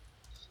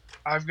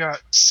 I've got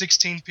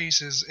 16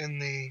 pieces in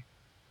the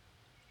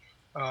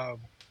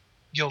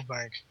guild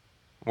bank.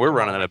 We're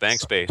running out of bank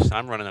space.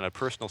 I'm running out of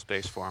personal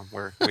space for them.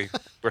 We're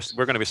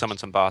going to be summoning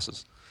some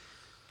bosses.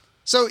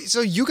 So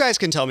you guys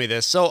can tell me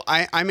this. So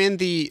I'm in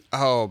the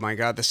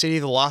the City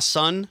of the Lost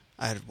Sun.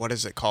 What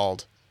is it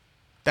called?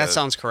 That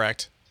sounds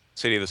correct.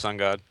 City of the Sun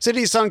God. City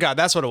of the Sun God.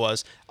 That's what it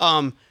was.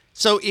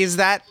 So is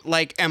that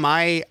like?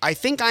 I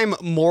think I'm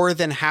more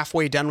than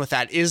halfway done with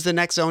that. Is the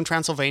next zone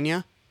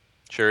Transylvania?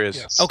 Sure is.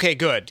 Yes. Okay,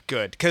 good.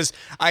 Because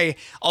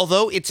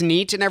although it's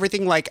neat and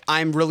everything, like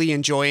I'm really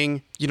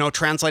enjoying,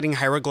 translating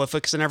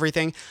hieroglyphics and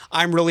everything.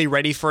 I'm really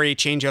ready for a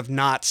change of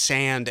not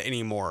sand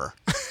anymore.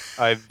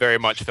 I very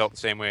much felt the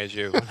same way as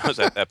you when I was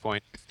at that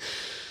point.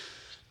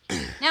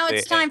 Now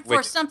it's time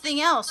for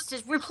something else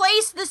to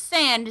replace the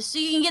sand, so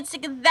you can get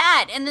sick of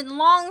that and then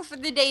long for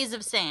the days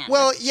of sand.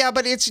 Well, yeah,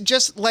 but it's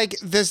just like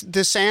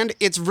the sand.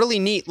 It's really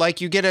neat. Like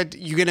you get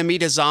to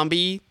meet a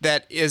zombie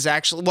that is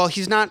actually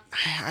he's not.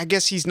 I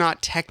guess he's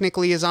not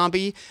technically a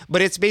zombie,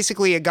 but it's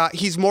basically a guy.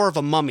 He's more of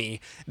a mummy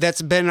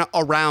that's been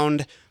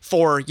around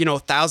for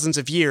thousands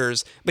of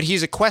years, but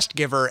he's a quest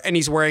giver and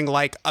he's wearing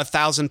like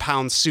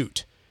 1,000-pound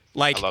suit.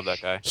 Like, I love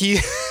that guy.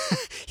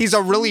 He's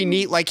a really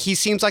neat, he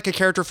seems like a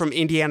character from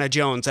Indiana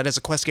Jones that is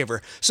a quest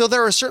giver. So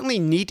there are certainly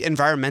neat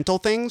environmental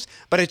things,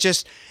 but it's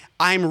just,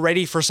 I'm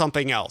ready for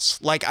something else.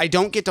 Like, I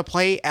don't get to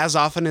play as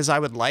often as I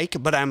would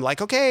like, but I'm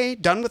like, okay,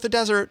 done with the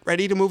desert,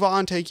 ready to move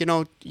on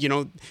to,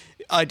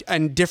 a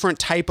different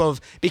type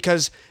of,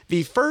 because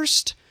the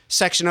first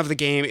section of the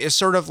game is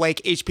sort of like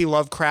H.P.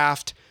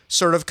 Lovecraft,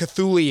 sort of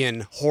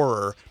Cthulhian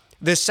horror.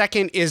 The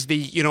second is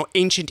the,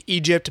 ancient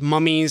Egypt,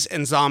 mummies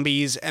and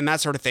zombies and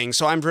that sort of thing.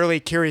 So I'm really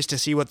curious to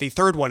see what the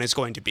third one is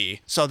going to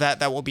be. So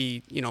that will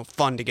be,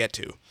 fun to get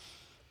to.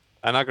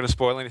 I'm not going to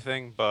spoil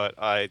anything, but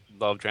I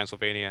love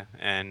Transylvania,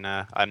 and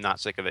I'm not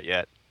sick of it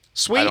yet.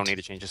 Sweet. I don't need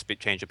to change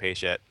the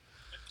pace yet.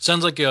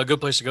 Sounds like a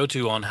good place to go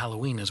to on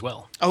Halloween as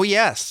well. Oh,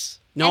 yes.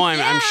 No,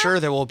 I'm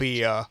sure there will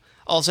be.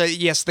 Also,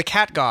 yes, the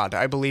Cat God,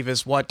 I believe,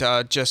 is what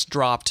just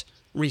dropped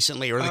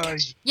recently. Or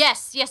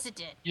Yes, it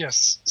did.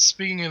 Yes.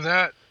 Speaking of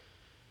that,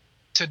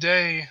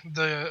 today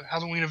the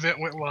Halloween event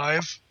went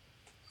live,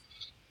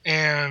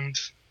 and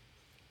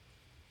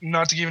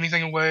not to give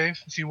anything away,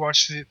 if you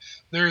watch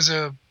they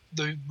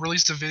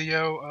released a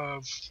video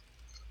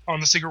on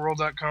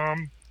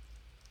thesecretworld.com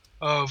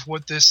of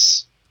what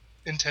this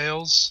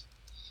entails,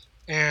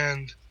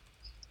 and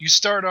you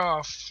start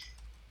off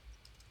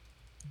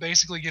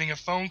basically getting a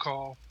phone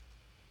call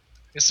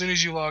as soon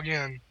as you log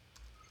in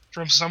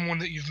from someone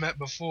that you've met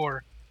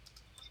before,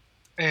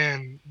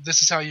 and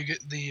this is how you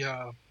get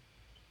the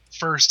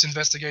first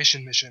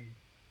investigation mission.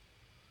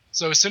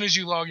 So as soon as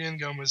you log in,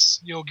 Gomez,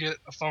 you'll get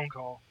a phone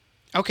call.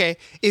 Okay,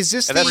 is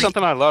this? And that's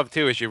something I love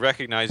too, is you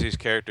recognize these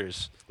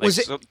characters. Like,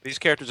 these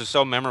characters are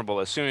so memorable.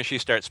 As soon as she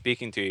starts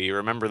speaking to you, you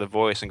remember the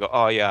voice and go,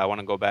 "Oh yeah, I want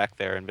to go back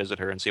there and visit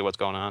her and see what's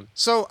going on."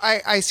 So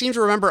I seem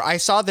to remember I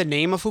saw the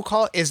name of who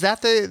called. Is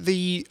that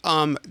the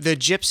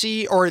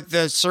gypsy or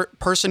the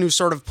person who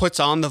sort of puts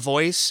on the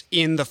voice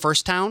in the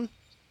first town?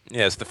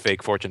 Yeah, it's the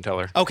fake fortune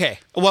teller. Okay.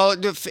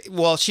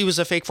 Well, she was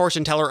a fake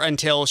fortune teller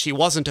until she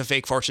wasn't a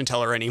fake fortune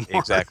teller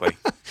anymore. Exactly.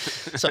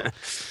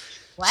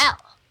 Wow.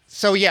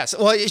 So yes,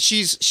 well,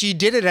 she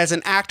did it as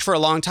an act for a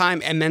long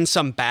time, and then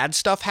some bad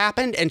stuff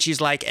happened, and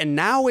she's like, and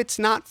now it's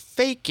not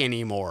fake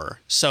anymore.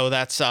 So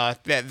that's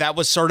that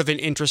was sort of an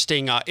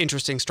interesting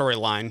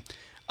storyline.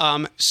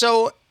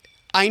 So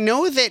I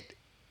know that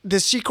the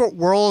Secret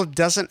World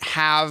doesn't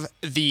have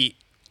the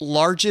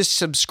largest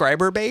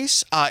subscriber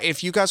base.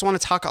 If you guys want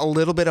to talk a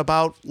little bit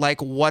about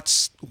like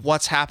what's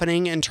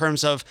happening in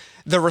terms of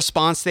the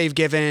response they've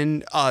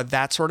given,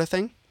 that sort of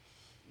thing.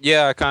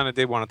 Yeah, I kind of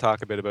did want to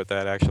talk a bit about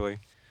that actually.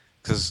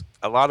 Because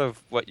a lot of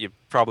what you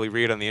probably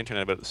read on the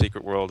internet about the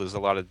Secret World is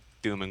a lot of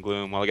doom and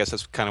gloom. Well, I guess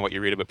that's kind of what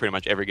you read about pretty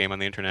much every game on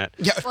the internet.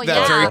 Yeah,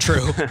 that's very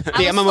true.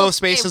 The MMO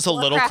space is a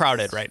little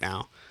crowded right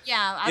now.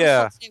 Yeah, I was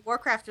supposed to say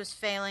Warcraft was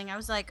failing. I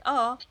was like,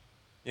 oh.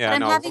 Yeah,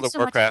 no, World of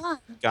Warcraft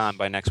gone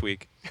by next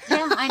week.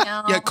 Yeah, I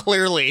know. Yeah,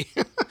 clearly.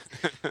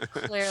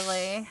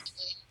 Clearly.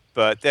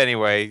 But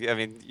anyway, I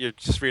mean, you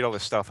just read all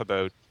this stuff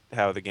about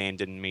how the game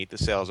didn't meet the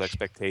sales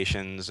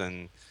expectations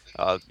and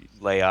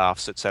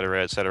layoffs, et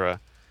cetera,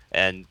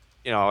 and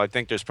I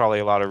think there's probably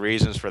a lot of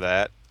reasons for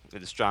that.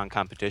 It's strong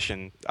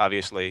competition,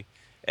 obviously.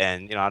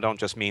 And, I don't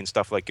just mean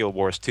stuff like Guild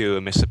Wars 2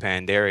 and Mists of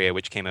Pandaria,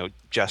 which came out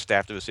just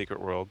after the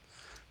Secret World.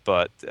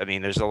 But, I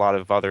mean, there's a lot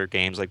of other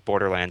games like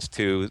Borderlands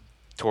 2,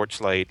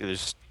 Torchlight.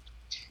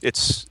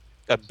 It's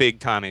a big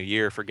time of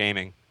year for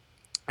gaming.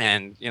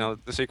 And, the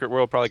Secret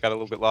World probably got a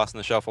little bit lost in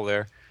the shuffle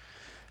there.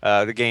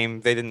 The game,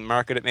 they didn't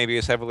market it maybe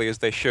as heavily as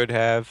they should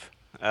have.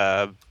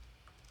 Martin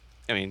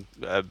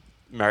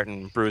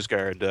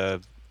Brusgaard,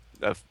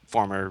 a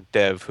former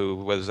dev who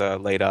was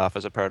laid off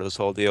as a part of this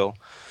whole deal,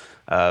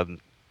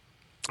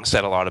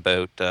 said a lot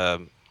about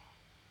the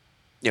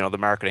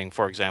marketing.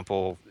 For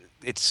example,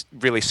 it's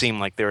really seemed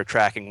like they were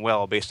tracking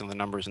well based on the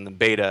numbers in the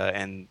beta,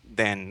 and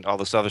then all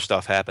this other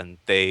stuff happened.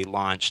 They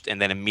launched,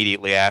 and then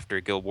immediately after,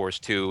 Guild Wars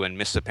 2 and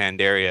Mists of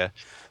Pandaria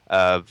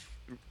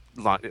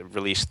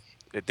released.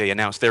 They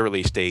announced their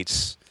release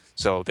dates,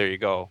 so there you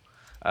go.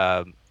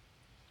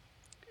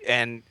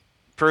 And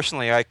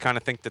personally, I kind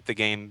of think that the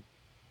game,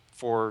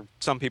 for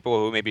some people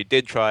who maybe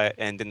did try it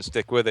and didn't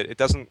stick with it, it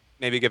doesn't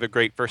maybe give a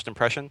great first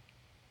impression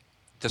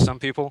to some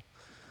people.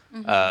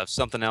 Mm-hmm.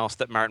 Something else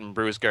that Martin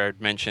Brusgaard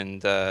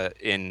mentioned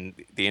in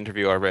the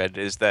interview I read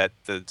is that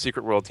the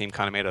Secret World team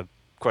kind of made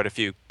quite a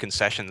few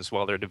concessions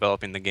while they're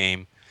developing the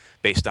game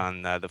based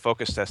on the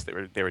focus tests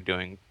that they were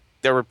doing.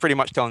 They were pretty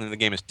much telling them the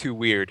game is too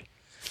weird.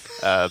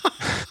 That's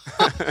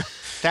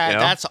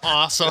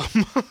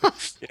awesome.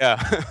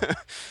 Yeah.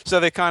 So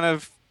they kind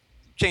of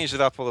changed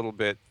it up a little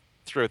bit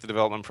throughout the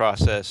development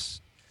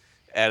process,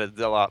 added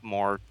a lot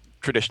more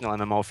traditional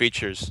MMO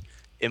features.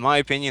 In my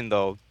opinion,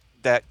 though,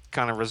 that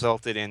kind of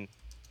resulted in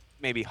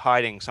maybe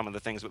hiding some of the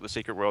things with the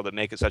Secret World that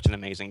make it such an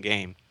amazing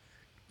game.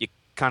 You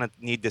kind of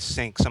need to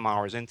sink some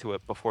hours into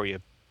it before you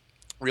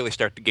really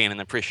start to gain an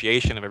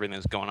appreciation of everything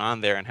that's going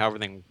on there and how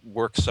everything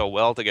works so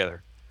well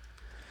together.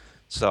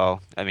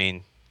 So, I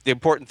mean, the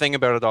important thing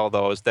about it all,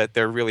 though, is that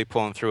they're really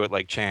pulling through it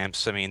like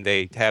champs. I mean,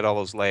 they had all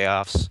those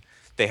layoffs.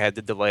 They had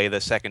to delay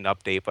the second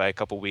update by a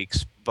couple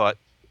weeks, but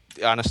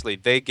honestly,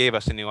 they gave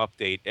us a new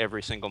update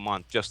every single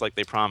month, just like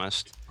they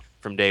promised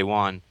from day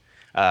one.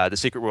 The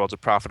Secret World's a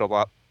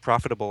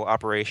profitable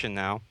operation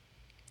now,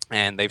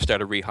 and they've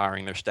started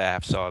rehiring their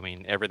staff. So, I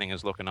mean, everything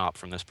is looking up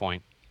from this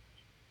point.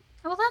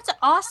 Well, that's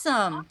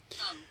awesome.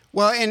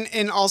 Well,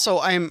 and also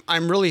I'm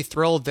really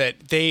thrilled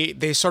that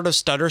they sort of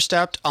stutter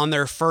stepped on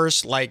their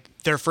first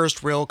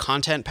real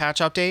content patch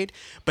update,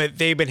 but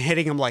they've been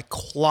hitting them like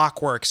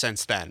clockwork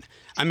since then.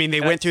 I mean,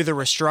 they went through the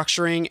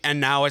restructuring,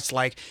 and now it's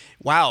like,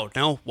 wow,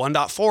 no,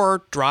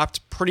 1.4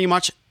 dropped pretty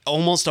much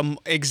almost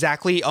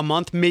exactly a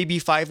month, maybe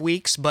 5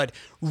 weeks, but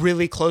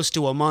really close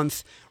to a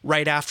month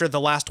right after the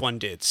last one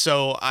did.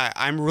 So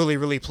I'm really,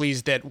 really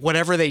pleased that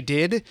whatever they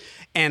did,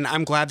 and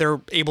I'm glad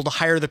they're able to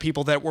hire the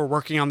people that were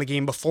working on the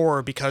game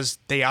before, because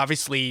they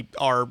obviously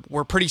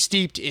were pretty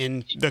steeped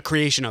in the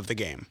creation of the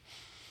game.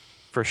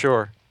 For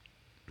sure.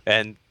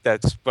 And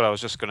that's what I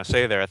was just going to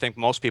say there. I think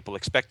most people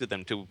expected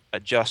them to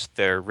adjust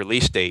their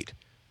release date,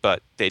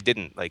 but they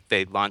didn't. Like,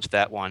 they launched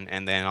that one,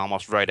 and then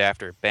almost right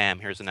after, bam,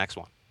 here's the next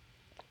one.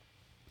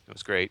 It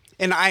was great.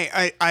 And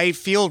I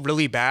feel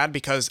really bad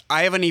because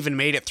I haven't even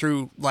made it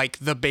through like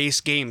the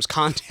base game's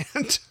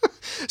content.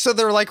 So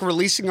they're like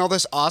releasing all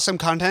this awesome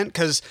content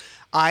because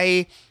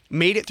I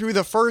made it through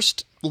the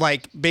first,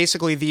 like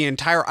basically the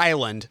entire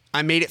island.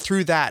 I made it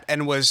through that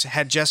and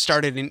had just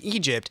started in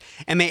Egypt,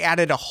 and they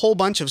added a whole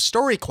bunch of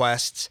story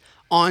quests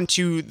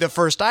onto the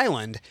first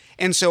island.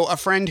 And so a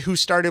friend who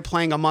started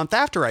playing a month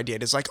after I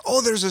did is like, oh,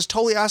 there's this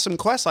totally awesome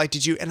quest. Like,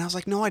 did you? And I was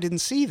like, no, I didn't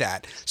see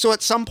that. So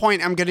at some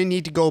point I'm going to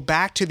need to go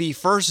back to the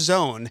first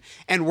zone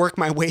and work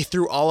my way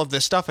through all of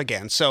this stuff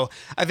again. So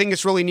I think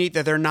it's really neat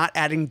that they're not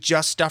adding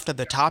just stuff to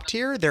the top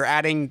tier. They're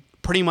adding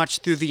pretty much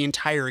through the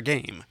entire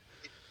game.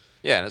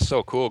 Yeah, and it's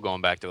so cool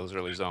going back to those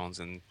early zones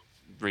and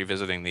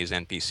revisiting these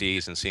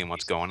NPCs and seeing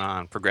what's going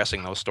on,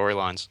 progressing those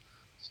storylines.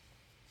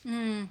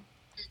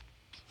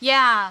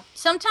 Yeah,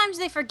 sometimes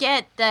they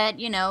forget that,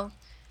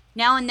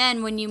 now and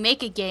then when you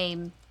make a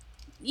game,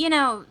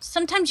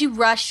 sometimes you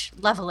rush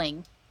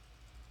leveling.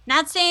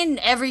 Not saying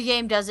every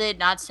game does it,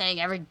 not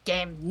saying every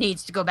game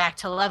needs to go back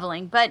to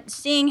leveling, but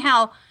seeing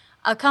how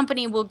a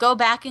company will go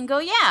back and go,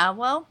 yeah,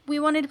 well, we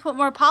wanted to put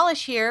more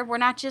polish here. We're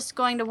not just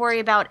going to worry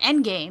about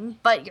endgame,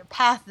 but your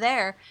path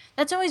there.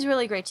 That's always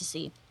really great to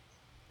see.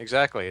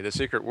 Exactly. The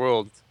Secret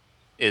World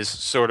is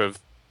sort of,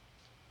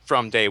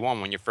 from day one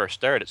when you first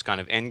start, it's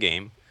kind of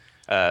endgame.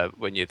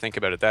 When you think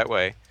about it that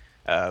way,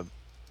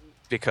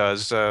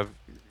 because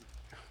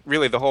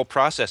really the whole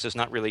process is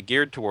not really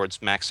geared towards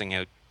maxing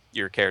out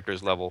your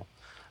character's level.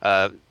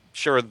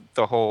 Sure,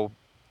 the whole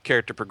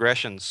character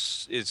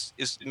progressions is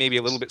maybe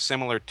a little bit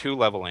similar to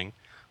leveling,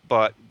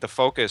 but the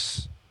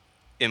focus,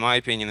 in my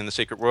opinion, in the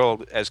Secret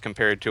World, as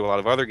compared to a lot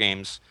of other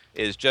games,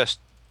 is just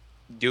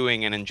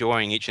doing and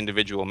enjoying each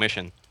individual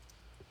mission.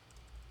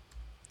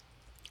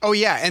 Oh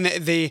yeah, and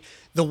the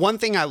one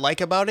thing I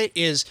like about it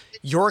is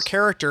your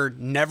character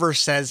never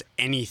says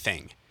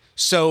anything.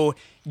 So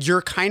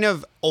you're kind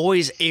of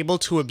always able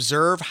to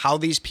observe how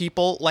these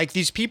people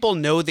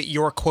know that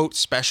you're, quote,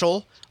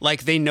 special.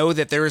 Like they know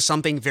that there is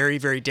something very,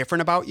 very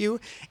different about you.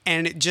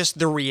 And just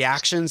the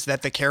reactions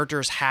that the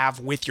characters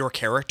have with your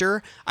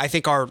character, I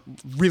think are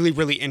really,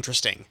 really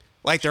interesting.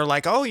 Like they're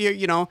like, oh,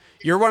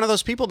 you're one of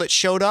those people that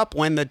showed up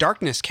when the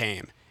darkness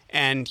came.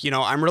 And,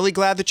 I'm really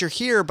glad that you're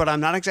here, but I'm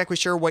not exactly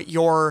sure what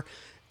your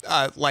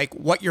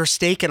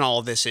stake in all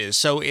of this is.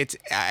 So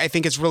I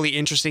think it's really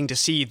interesting to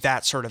see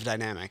that sort of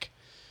dynamic.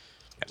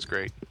 That's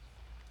great.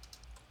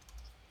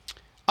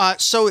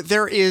 So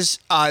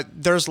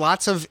there's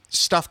lots of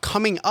stuff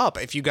coming up.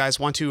 If you guys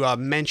want to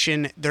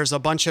mention, there's a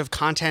bunch of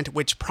content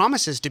which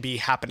promises to be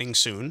happening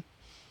soon.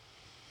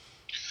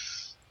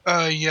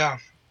 Yeah.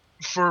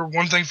 For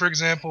one thing, for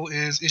example,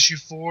 is issue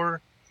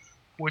 4,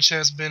 which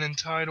has been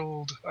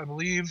entitled, I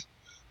believe,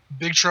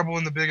 Big Trouble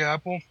in the Big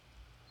Apple.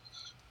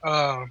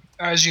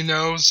 As you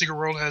know, Secret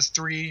World has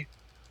 3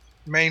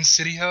 main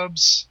city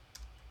hubs,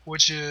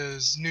 which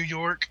is New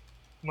York,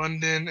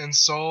 London, and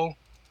Seoul.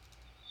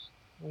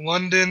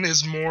 London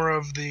is more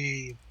of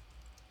the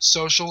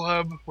social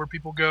hub where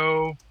people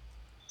go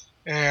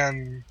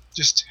and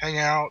just hang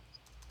out.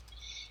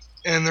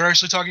 And they're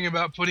actually talking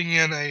about putting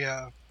in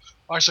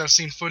actually I've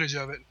seen footage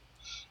of it.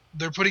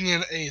 They're putting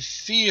in a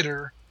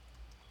theater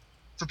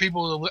for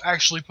people to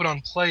actually put on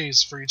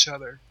plays for each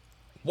other.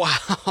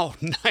 Wow,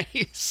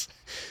 nice.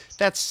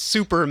 That's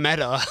super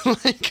meta.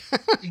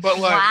 But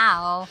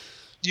wow.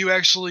 You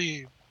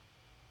actually,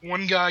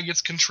 one guy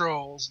gets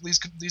controls.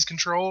 These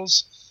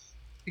controls,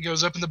 he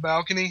goes up in the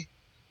balcony.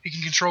 He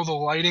can control the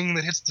lighting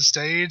that hits the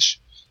stage,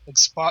 like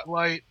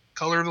spotlight,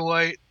 color of the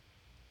light,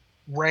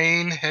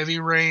 rain, heavy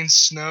rain,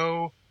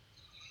 snow.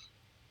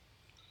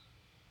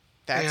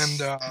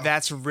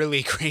 That's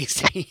really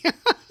crazy.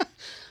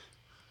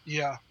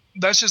 Yeah,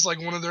 that's just like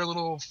one of their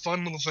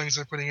fun little things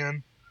they're putting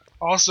in.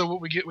 Also,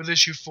 what we get with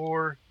issue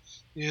 4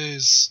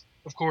 is,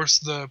 of course,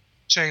 the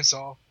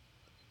chainsaw,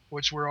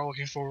 which we're all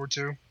looking forward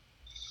to.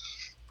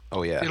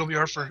 Oh yeah, it'll be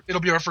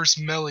our first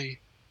melee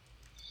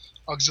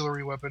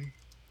auxiliary weapon.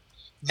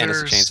 And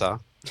it's a chainsaw.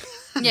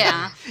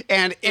 Yeah,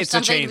 and There's it's a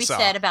chainsaw. Something to be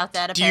said about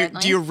that.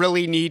 Apparently, do you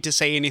really need to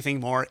say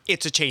anything more?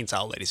 It's a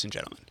chainsaw, ladies and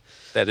gentlemen.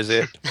 That is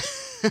it.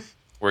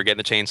 We're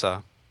getting a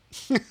chainsaw.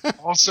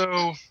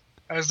 Also,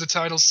 as the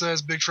title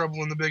says, Big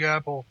Trouble in the Big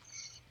Apple,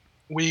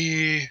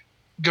 we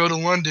go to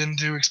London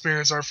to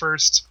experience our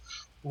first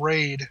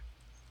raid,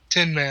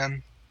 Tin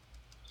Man.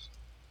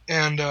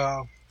 And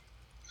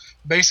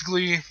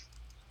basically,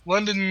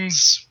 London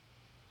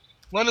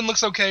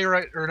looks okay,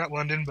 right? Or not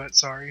London, but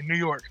sorry, New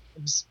York.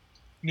 It's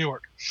New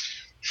York.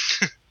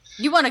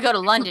 You want to go to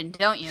London,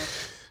 don't you?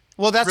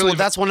 Well,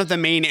 that's one of the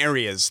main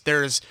areas.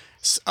 There's,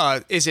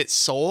 is it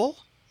Seoul?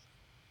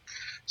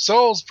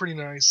 Seoul's pretty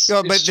nice.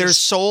 Yeah, but there's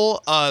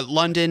Seoul,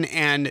 London,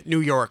 and New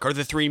York are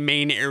the 3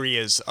 main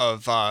areas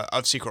of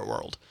Secret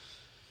World.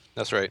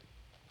 That's right.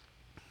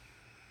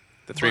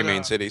 The 3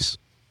 main cities.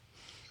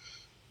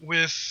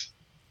 With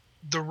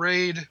the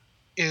raid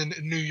in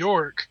New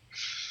York,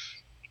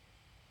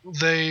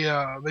 they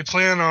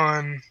plan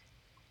on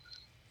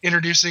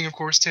introducing, of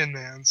course, Tin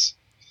Mans,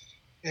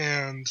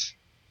 and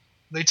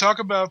They talk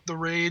about the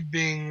raid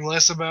being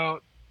less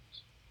about,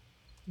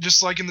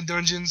 just like in the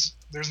dungeons,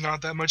 there's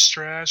not that much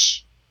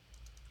trash.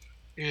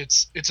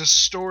 It's a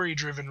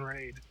story-driven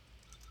raid.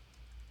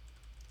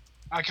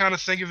 I kind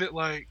of think of it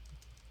like,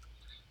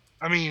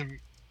 I mean,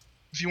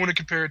 if you want to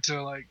compare it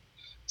to, like,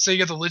 say you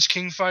got the Lich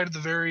King fight at the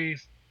very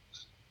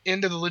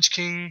end of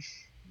the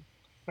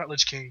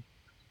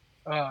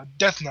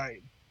Death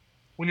Knight.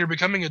 When you're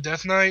becoming a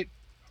Death Knight,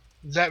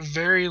 that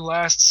very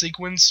last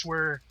sequence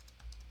where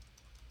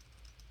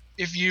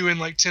if you and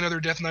like 10 other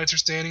Death Knights are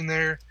standing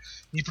there,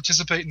 you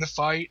participate in the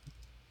fight,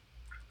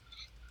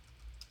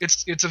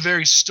 it's a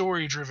very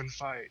story-driven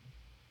fight.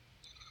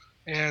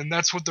 And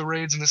that's what the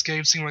raids in this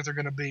game seem like they're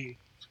going to be.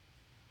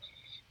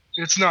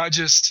 It's not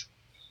just,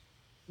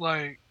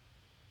 like,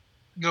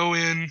 go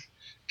in,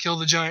 kill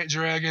the giant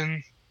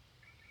dragon,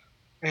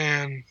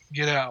 and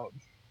get out.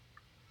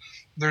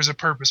 There's a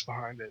purpose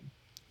behind it.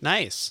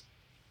 Nice.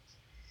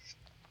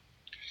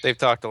 They've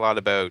talked a lot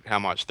about how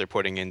much they're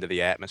putting into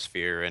the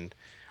atmosphere and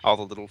all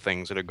the little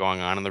things that are going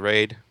on in the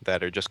raid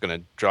that are just going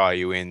to draw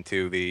you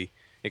into the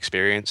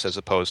experience as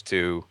opposed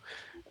to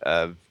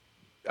a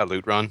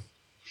loot run.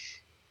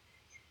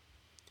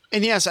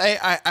 And yes,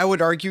 I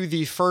would argue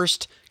the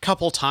first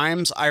couple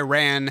times I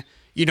ran,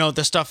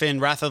 the stuff in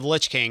Wrath of the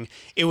Lich King,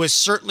 it was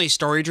certainly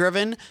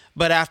story-driven,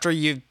 but after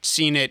you've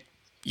seen it,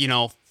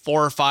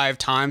 4 or 5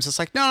 times, it's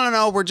like,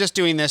 no, we're just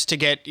doing this to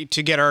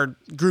get our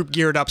group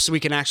geared up so we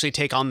can actually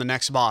take on the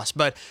next boss.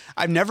 But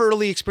I've never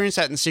really experienced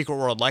that in Secret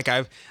World. Like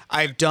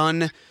I've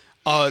done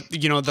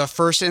the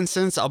first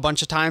instance a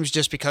bunch of times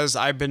just because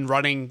I've been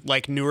running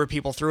like newer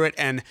people through it,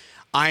 and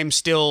I'm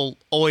still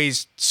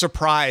always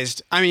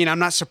surprised. I mean, I'm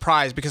not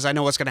surprised because I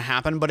know what's going to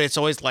happen, but it's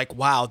always like,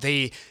 wow,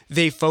 they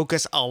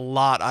focus a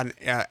lot on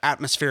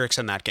atmospherics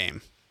in that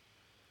game.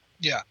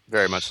 Yeah,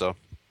 very much so.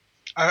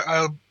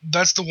 I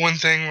that's the one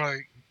thing,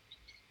 like,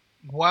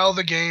 while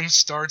the game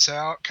starts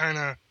out kind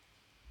of,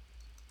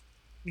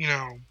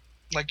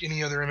 like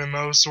any other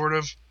MMO sort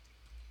of,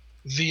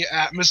 the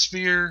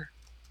atmosphere,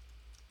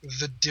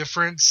 the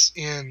difference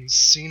in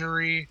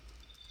scenery.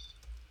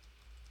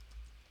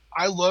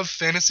 I love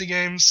fantasy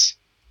games,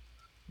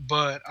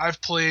 but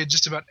I've played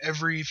just about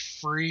every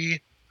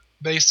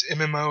free-based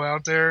MMO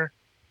out there,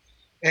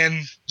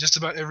 and just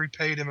about every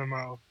paid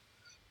MMO.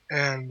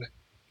 And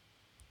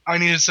I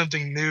needed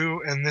something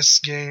new, and this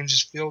game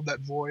just filled that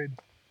void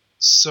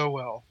so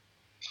well.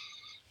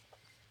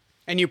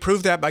 And you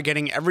proved that by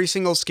getting every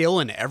single skill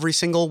and every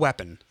single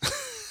weapon.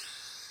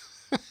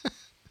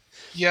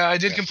 Yeah, I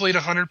did complete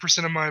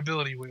 100% of my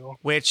ability wheel.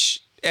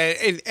 Which,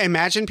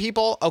 imagine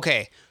people,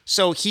 okay,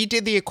 so he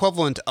did the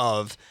equivalent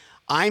of,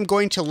 I'm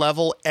going to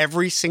level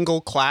every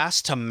single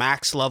class to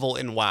max level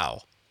in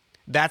WoW.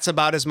 That's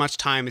about as much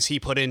time as he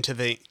put into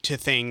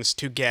things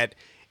to get,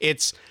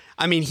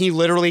 he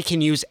literally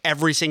can use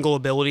every single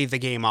ability the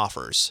game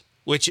offers,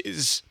 which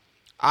is,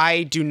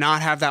 I do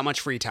not have that much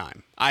free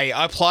time. I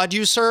applaud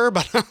you, sir,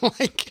 but I'm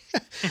like,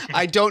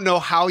 I don't know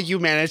how you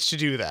managed to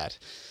do that.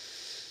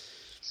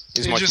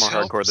 He's much more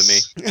hardcore than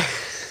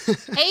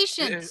me.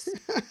 Patience.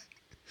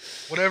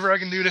 Whatever I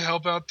can do to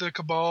help out the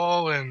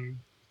Cabal and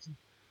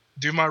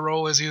do my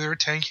role as either a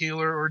tank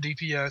healer or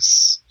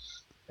DPS,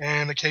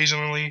 and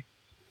occasionally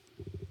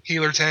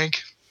healer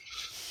tank.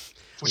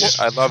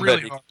 I love really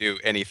that you can do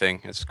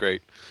anything. It's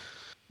great.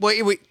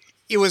 Well,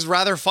 it was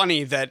rather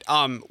funny that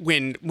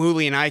when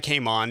Mooley and I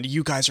came on,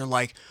 you guys are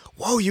like,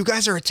 whoa, you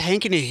guys are a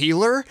tank and a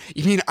healer?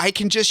 You mean I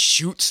can just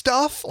shoot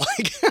stuff?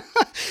 Like,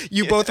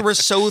 you both were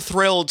so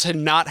thrilled to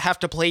not have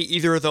to play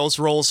either of those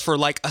roles for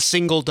like a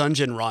single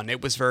dungeon run.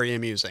 It was very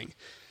amusing.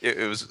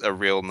 It was a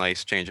real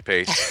nice change of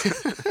pace.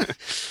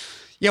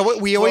 Yeah,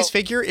 we always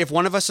figure if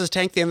one of us is a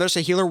tank, the other's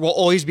a healer, we'll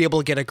always be able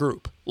to get a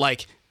group.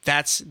 Like,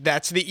 that's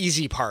the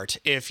easy part.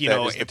 If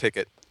that is the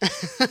ticket.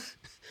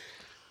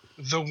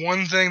 The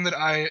one thing that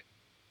I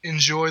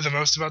enjoy the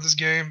most about this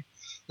game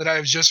that I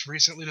have just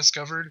recently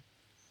discovered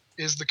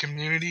is the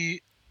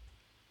community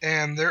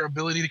and their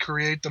ability to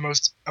create the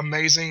most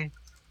amazing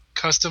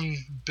custom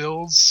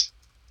builds.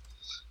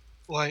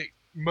 Like,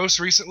 most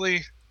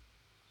recently,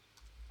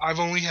 I've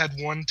only had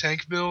one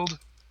tank build,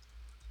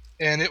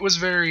 and it was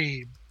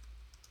very,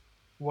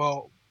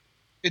 well,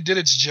 it did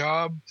its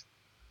job,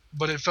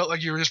 but it felt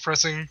like you were just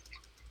pressing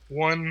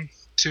 1,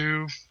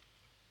 2,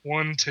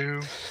 1,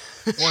 2,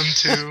 1,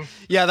 2.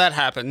 Yeah, that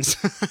happens.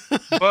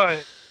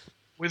 But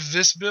with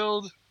this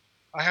build,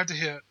 I have to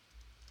hit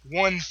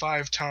 1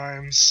 5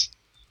 times,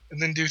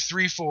 and then do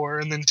 3 4,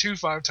 and then 2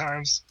 5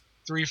 times,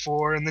 3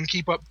 4, and then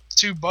keep up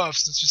 2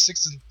 buffs. That's just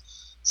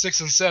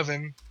 6 and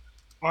 7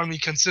 on me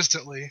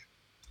consistently.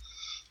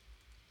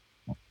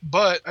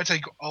 But I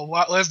take a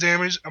lot less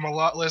damage. I'm a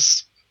lot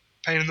less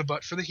pain in the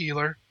butt for the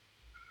healer,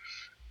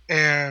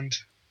 and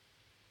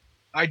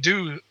I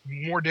do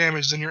more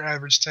damage than your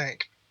average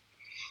tank.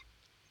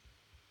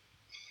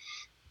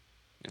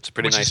 It's a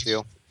pretty nice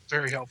deal.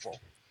 Very helpful.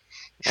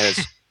 And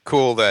it's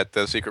cool that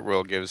the Secret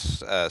World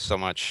gives so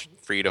much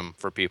freedom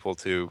for people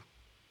to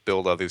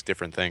build all these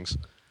different things.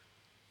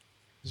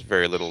 There's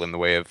very little in the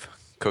way of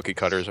cookie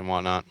cutters and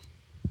whatnot.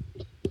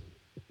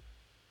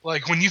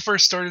 Like, when you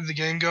first started the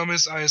game,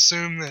 Gomez, I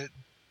assume that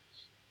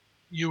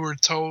you were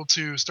told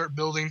to start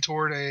building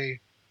toward a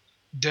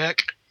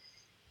deck.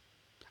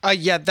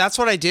 Yeah, that's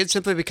what I did,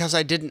 simply because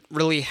I didn't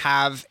really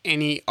have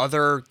any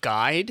other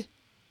guide.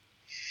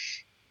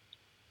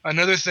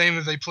 Another thing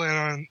that they plan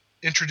on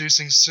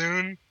introducing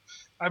soon,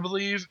 I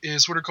believe,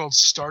 is what are called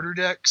starter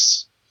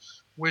decks,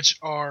 which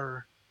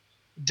are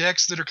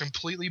decks that are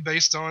completely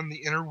based on the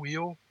inner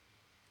wheel,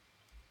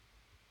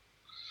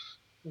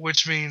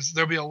 which means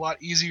they'll be a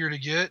lot easier to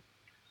get.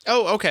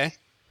 Oh, okay.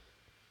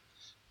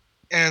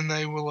 And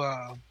they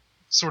will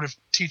sort of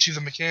teach you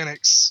the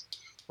mechanics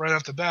right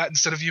off the bat,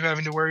 instead of you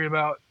having to worry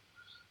about,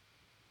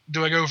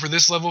 do I go for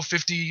this level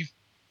 50,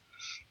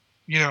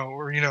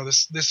 or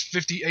this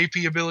 50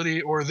 AP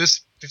ability or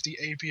this 50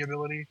 AP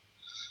ability.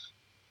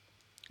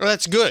 Well,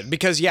 that's good,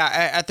 because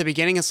at the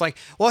beginning it's like,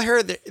 well,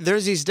 here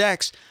there's these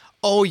decks.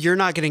 Oh, you're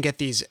not going to get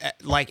these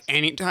like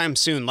anytime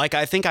soon. Like,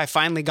 I think I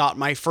finally got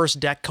my first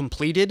deck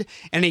completed,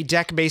 and a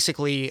deck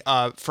basically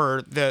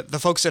for the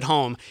folks at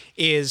home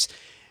is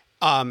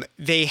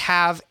they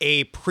have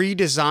a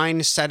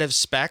pre-designed set of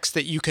specs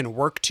that you can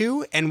work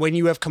to, and when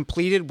you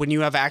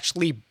have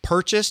actually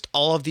purchased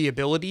all of the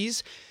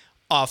abilities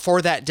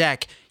for that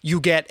deck, you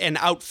get an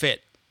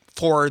outfit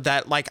for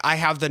that. Like, I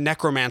have the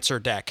Necromancer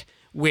deck,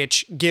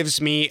 which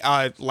gives me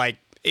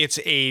it's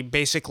a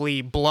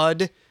basically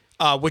blood,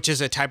 which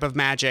is a type of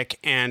magic,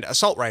 and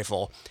assault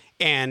rifle,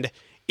 and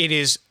it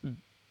is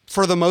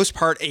for the most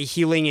part a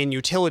healing and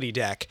utility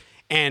deck.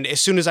 And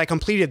as soon as I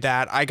completed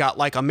that, I got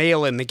like a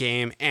male in the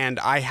game, and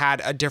I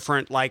had a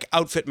different like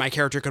outfit my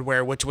character could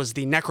wear, which was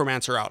the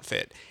Necromancer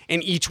outfit.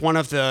 And each one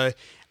of the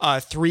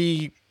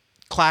 3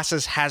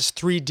 classes has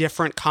 3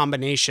 different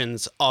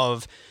combinations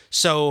of.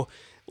 So,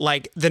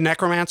 like the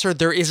Necromancer,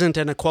 there isn't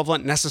an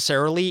equivalent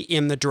necessarily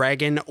in the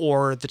Dragon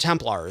or the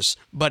Templars,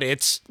 but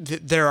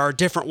there are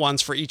different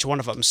ones for each one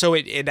of them. So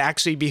it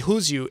actually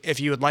behooves you, if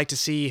you would like to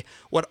see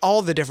what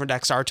all the different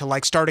decks are, to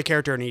like start a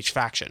character in each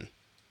faction.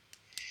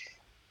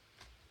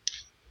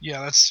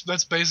 Yeah,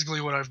 that's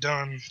basically what I've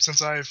done.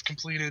 Since I've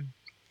completed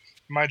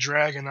my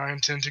Dragon, I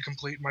intend to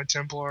complete my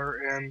Templar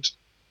and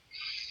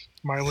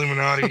my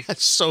Illuminati.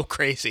 That's so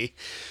crazy.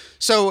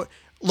 So,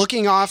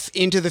 looking off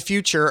into the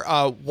future,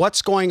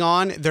 what's going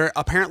on? There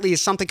apparently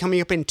is something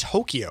coming up in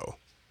Tokyo.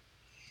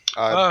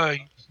 Yeah,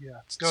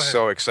 go ahead.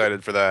 So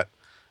excited for that.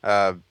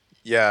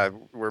 Yeah,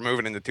 we're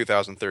moving into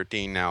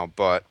 2013 now,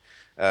 but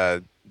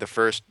the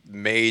first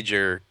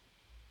major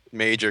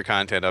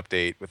content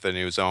update with the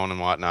new zone and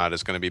whatnot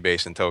is going to be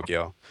based in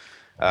Tokyo.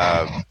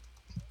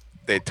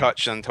 They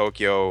touched on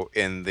Tokyo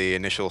in the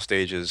initial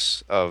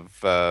stages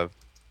of the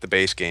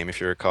base game,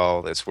 if you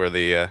recall. That's where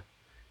the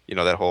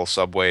that whole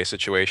subway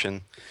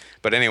situation.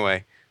 But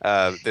anyway,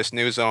 this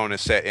new zone is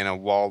set in a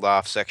walled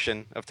off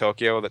section of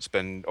Tokyo that's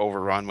been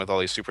overrun with all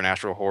these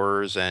supernatural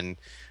horrors, and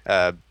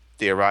the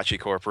Arachi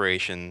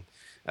Corporation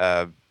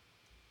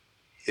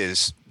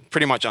is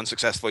pretty much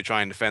unsuccessfully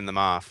trying to fend them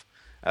off.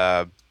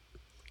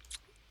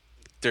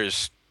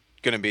 There's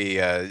going to be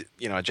a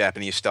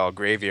Japanese-style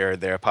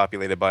graveyard there,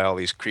 populated by all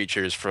these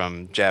creatures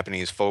from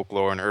Japanese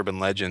folklore and urban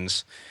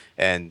legends.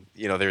 And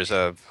there's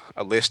a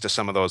list of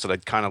some of those that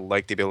I'd kind of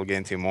like to be able to get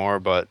into more,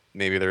 but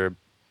maybe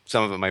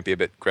some of it might be a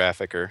bit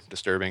graphic or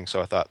disturbing,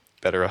 so I thought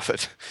better of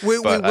it. We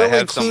will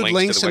include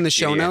links in the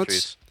show notes.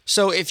 Entries.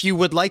 So if you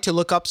would like to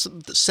look up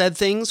said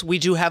things, we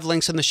do have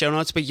links in the show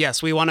notes. But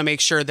yes, we want to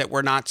make sure that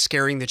we're not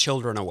scaring the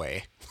children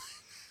away.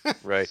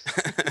 Right.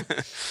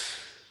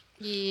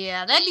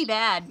 Yeah, that'd be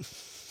bad.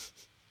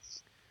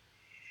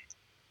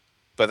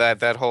 But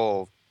that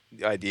whole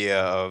idea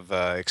of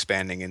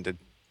expanding into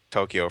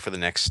Tokyo for the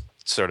next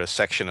sort of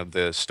section of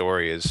the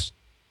story is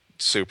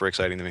super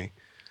exciting to me.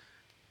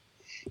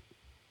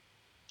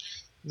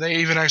 They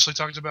even actually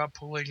talked about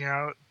pulling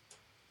out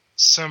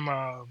some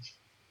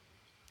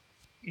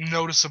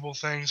noticeable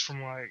things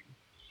from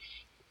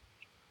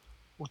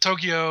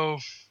Tokyo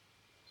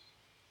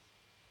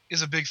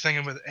is a big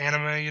thing with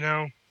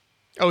anime,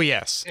 Oh,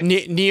 yes.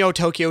 Neo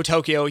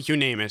Tokyo, you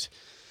name it.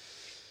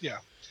 Yeah.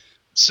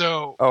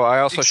 So. Oh, I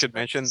also should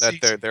mention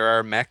that there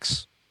are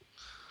mechs.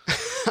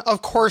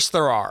 Of course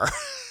there are.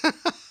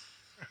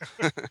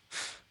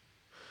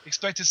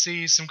 Expect to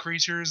see some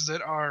creatures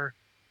that are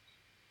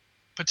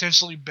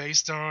potentially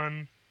based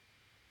on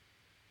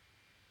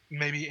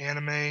maybe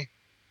anime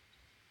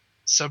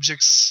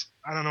subjects.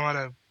 I don't know how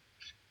to,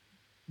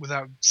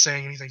 without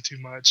saying anything too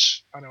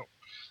much.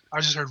 I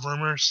just heard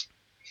rumors.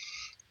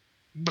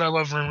 But I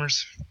love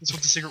rumors. That's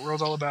what the Secret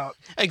World's all about.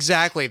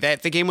 Exactly.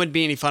 The game wouldn't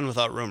be any fun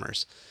without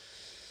rumors.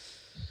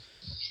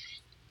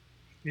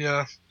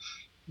 Yeah.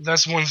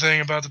 That's one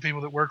thing about the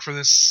people that work for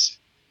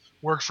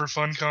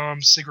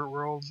Funcom, Secret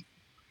World.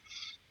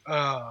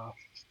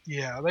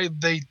 Yeah,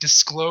 they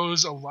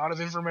disclose a lot of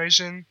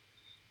information,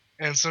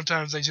 and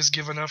sometimes they just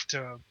give enough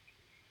to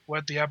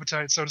whet the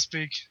appetite, so to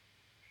speak.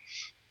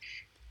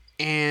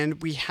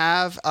 And we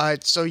have,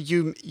 so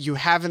you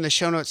have in the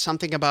show notes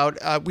something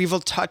about,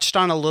 we've touched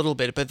on a little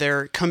bit, but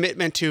their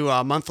commitment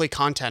to monthly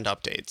content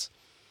updates.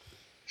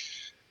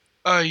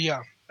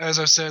 Yeah. as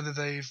I said, that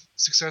they've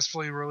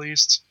successfully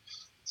released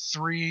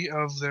 3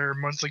 of their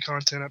monthly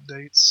content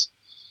updates,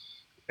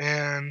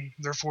 and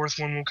their 4th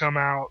one will come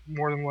out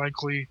more than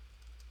likely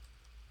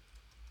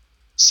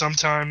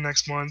sometime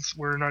next month.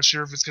 We're not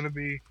sure if it's going to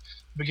be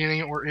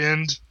beginning or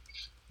end,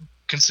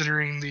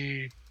 considering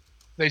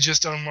they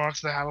just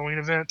unlocked the Halloween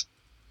event.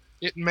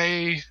 It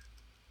may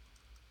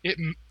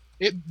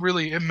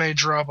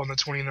drop on the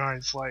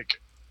 29th.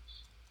 Like,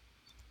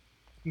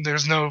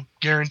 there's no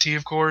guarantee,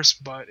 of course,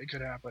 but it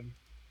could happen.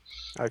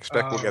 I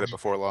expect we'll get it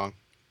before long.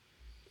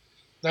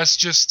 That's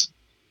just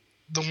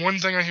the one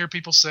thing I hear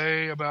people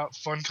say about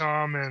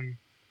funcom, and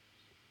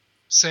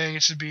saying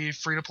it should be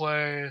free to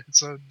play.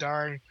 It's a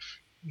dying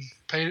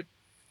pay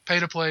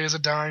to play is a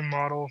dying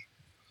model.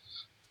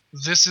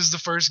 This is the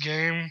first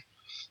game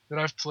that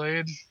I've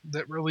played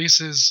that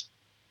releases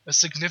a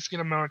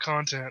significant amount of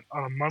content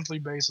on a monthly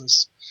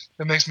basis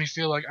that makes me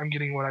feel like I'm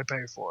getting what I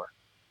pay for.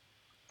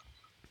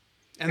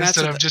 And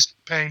instead of just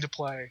paying to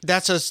play.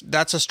 That's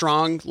a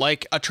strong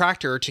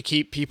attractor to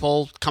keep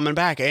people coming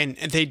back. And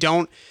they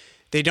don't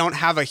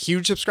have a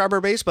huge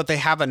subscriber base, but they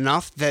have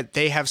enough that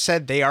they have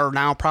said they are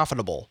now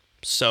profitable.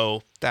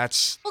 So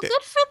that's good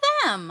for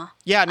them.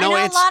 Yeah, no,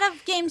 I know a lot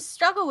of games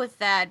struggle with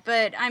that,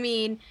 but I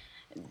mean,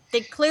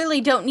 they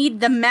clearly don't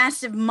need the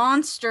massive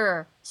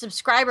monster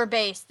subscriber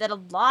base that a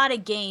lot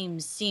of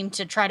games seem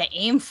to try to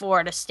aim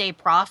for to stay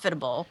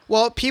profitable.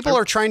 Well, people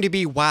are trying to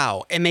be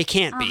WoW, and they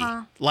can't be.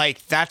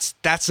 Like, that's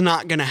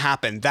not going to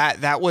happen.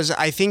 That was,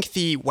 I think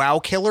the WoW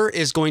killer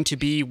is going to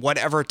be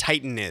whatever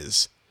Titan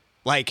is.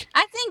 Like,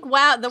 I think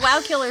the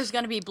WoW killer is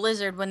going to be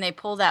Blizzard when they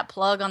pull that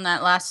plug on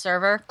that last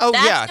server. Oh,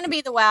 That's going to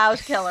be the WoW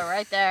killer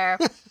right there.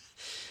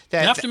 I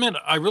have to admit,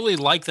 I really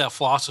like that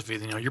philosophy.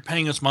 You know, you're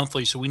paying us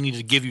monthly, so we need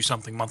to give you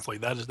something monthly.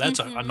 That's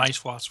a nice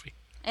philosophy.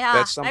 Yeah,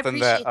 that's something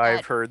that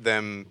I've heard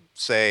them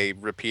say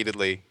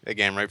repeatedly,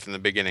 again, right from the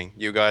beginning.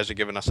 You guys are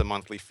giving us a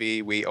monthly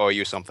fee. We owe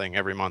you something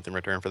every month in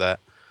return for that.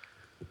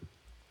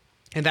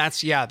 And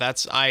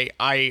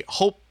I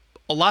hope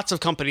lots of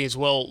companies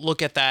will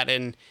look at that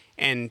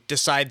and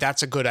decide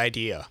that's a good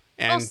idea.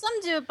 And some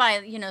do it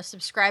by,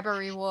 subscriber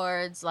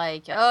rewards,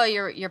 like, oh,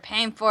 you're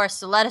paying for us,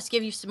 so let us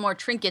give you some more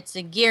trinkets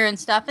and gear and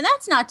stuff, and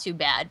that's not too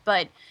bad.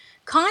 But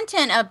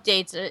content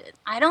updates,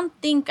 I don't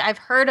think I've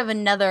heard of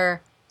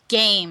another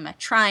game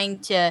trying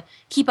to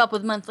keep up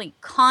with monthly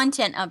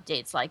content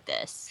updates like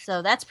this.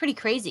 So that's pretty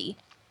crazy.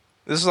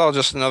 This is all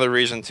just another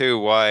reason, too,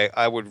 why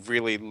I would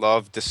really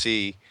love to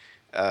see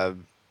The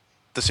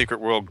Secret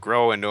World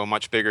grow into a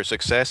much bigger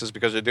success, is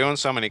because they're doing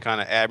so many kind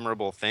of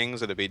admirable things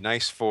that it'd be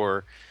nice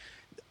for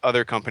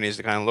other companies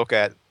to kind of look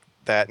at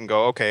that and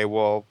go, okay,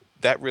 well,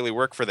 that really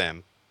worked for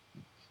them.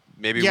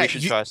 Maybe we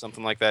should try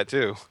something like that,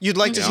 too. You'd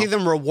like to see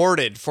them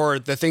rewarded for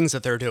the things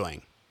that they're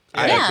doing.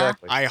 Yeah,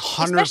 exactly. I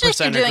 100%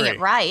 Especially if you're doing it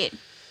right.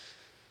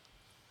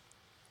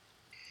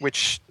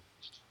 Which,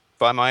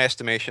 by my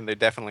estimation, they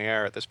definitely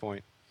are at this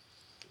point.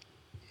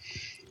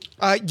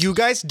 You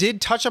guys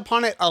did touch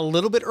upon it a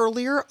little bit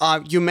earlier.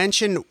 You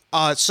mentioned,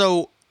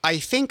 so I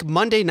think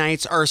Monday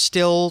nights are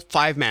still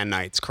 5-man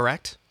nights,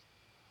 correct?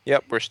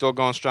 Yep, we're still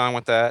going strong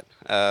with that.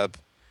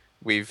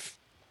 We've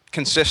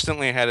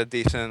consistently had a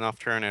decent enough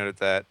turnout at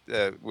that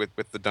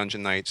with the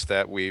dungeon nights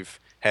that we've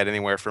had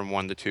anywhere from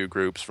 1 to 2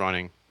 groups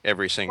running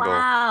every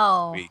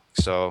single week.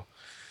 So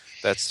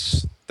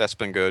that's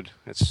been good.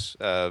 It's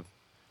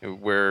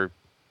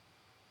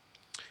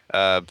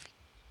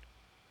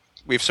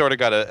we've sort of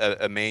got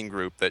a main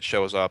group that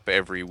shows up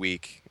every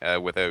week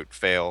without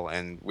fail,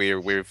 and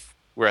we're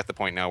at the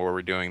point now where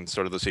we're doing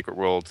sort of the Secret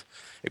World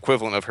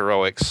equivalent of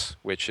heroics,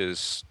 which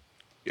is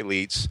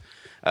elites.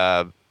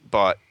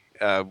 But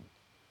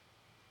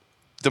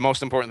the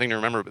most important thing to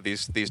remember about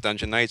these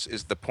dungeon nights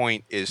is the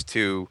point is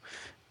to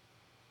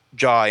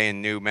draw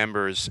in new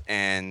members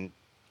and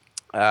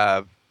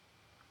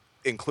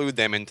include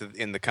them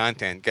in the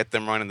content, get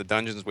them running the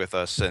dungeons with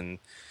us, and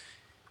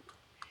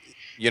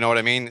you know what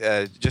I mean?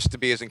 Just to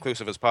be as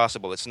inclusive as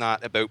possible. It's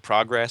not about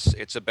progress.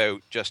 It's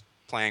about just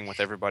playing with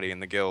everybody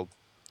in the guild.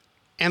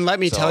 And let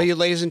me tell you,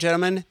 ladies and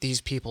gentlemen, these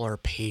people are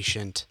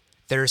patient.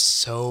 They're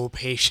so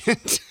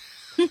patient.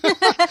 Well,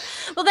 that's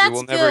good. You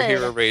will never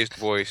hear a raised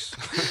voice.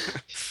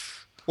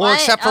 Well,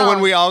 except for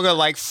when we all go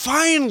like,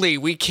 finally,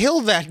 we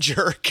killed that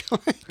jerk.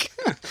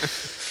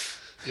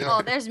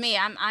 Oh, there's me.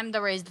 I'm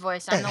the raised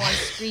voice. I'm the one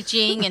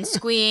screeching and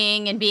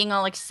squeeing and being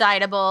all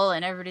excitable,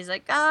 and everybody's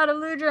like, God,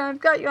 Alludra, I've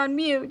got you on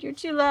mute. You're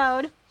too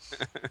loud.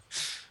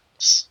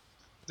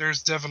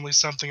 There's definitely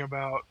something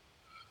about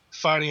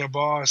fighting a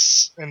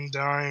boss and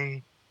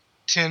dying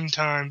 10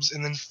 times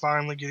and then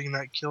finally getting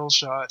that kill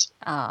shot.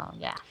 Oh,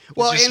 yeah.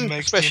 Well,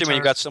 especially when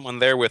you got someone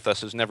there with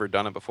us who's never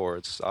done it before.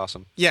 It's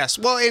awesome. Yes.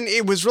 Well, and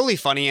it was really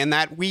funny in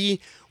that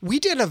we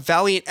did a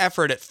valiant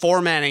effort at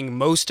 4-manning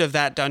most of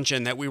that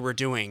dungeon that we were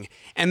doing.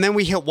 And then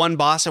we hit one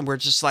boss and we're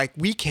just like,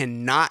 we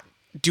cannot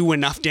do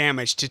enough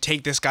damage to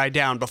take this guy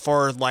down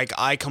before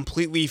I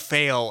completely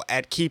fail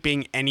at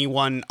keeping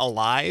anyone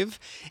alive.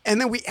 And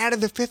then we added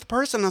the 5th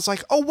person. And I was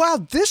like, oh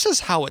wow, this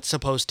is how it's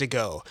supposed to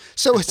go.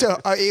 So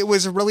it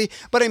was really,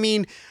 but I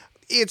mean,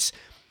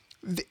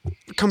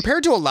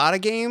 compared to a lot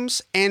of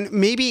games, and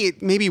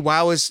maybe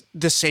WoW is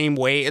the same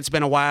way. It's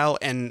been a while,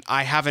 and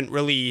I haven't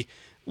really,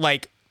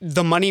 like,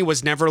 the money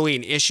was never really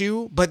an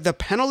issue, but the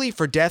penalty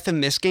for death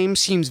in this game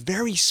seems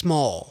very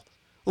small.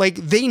 Like,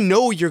 they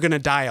know you're going to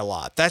die a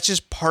lot. That's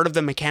just part of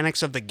the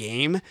mechanics of the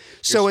game.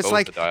 So it's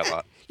like, to die a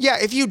lot. Yeah,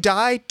 if you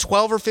die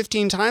 12 or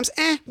 15 times,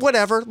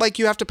 whatever. Like,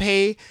 you have to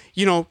pay,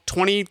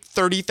 20,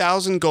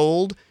 30,000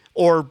 gold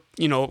or,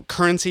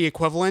 currency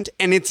equivalent,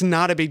 and it's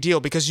not a big deal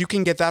because you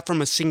can get that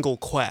from a single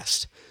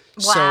quest.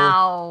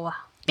 Wow.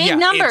 So, big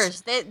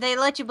numbers. They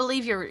let you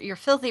believe you're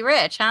filthy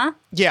rich, huh?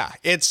 Yeah,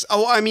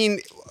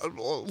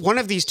 one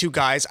of these two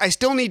guys, I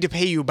still need to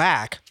pay you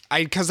back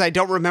because I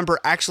don't remember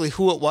actually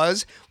who it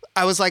was.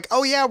 I was like,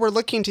 oh yeah, we're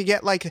looking to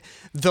get like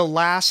the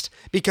last,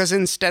 because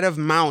instead of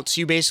mounts,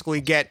 you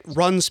basically get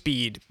run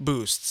speed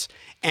boosts.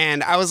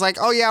 And I was like,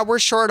 oh yeah, we're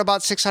short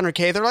about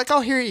 600K. They're like, oh,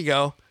 here you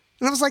go.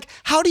 And I was like,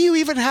 how do you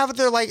even have it?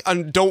 They're like,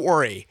 don't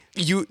worry.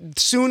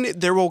 Soon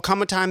there will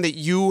come a time that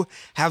you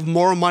have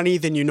more money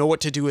than you know what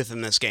to do with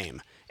in this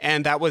game.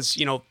 And that was,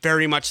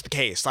 very much the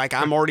case. Like,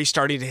 I'm already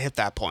starting to hit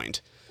that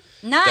point.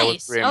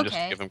 Nice. That was okay.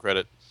 Just give him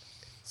credit.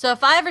 So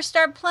if I ever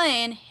start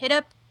playing, hit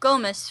up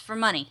Gomus for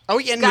money. Oh,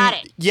 yeah.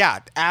 Got it.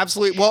 Yeah,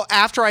 absolutely. Well,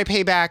 after I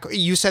pay back,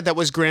 you said that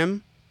was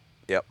Grim?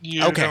 Yep.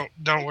 Okay.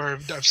 Don't worry.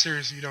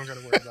 Seriously, you don't got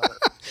to worry about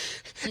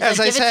it.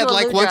 As I said,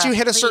 like, Alludra, once you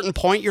hit a certain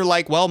point, you're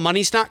like, well,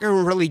 money's not going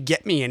to really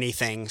get me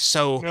anything.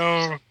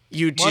 So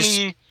you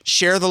just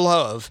share the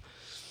love.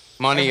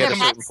 Money at a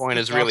certain point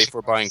is really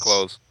for buying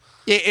clothes.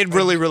 It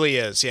really, really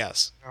is,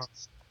 yes. I'm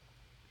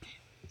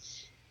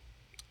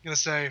going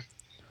to say,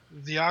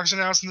 the auction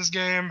house in this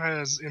game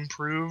has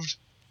improved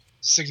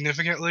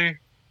significantly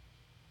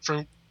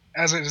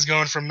as it is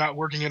going from not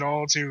working at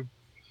all to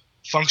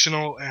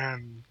functional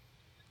and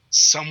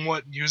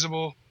somewhat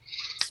usable.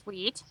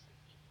 Sweet.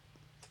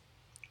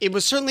 It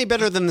was certainly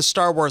better than the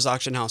Star Wars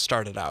auction house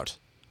started out,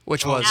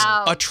 which was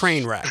a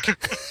train wreck.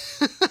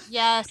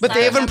 Yes. But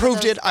they have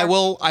improved it. I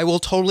will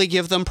totally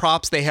give them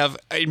props. They have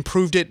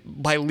improved it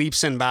by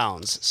leaps and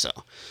bounds. So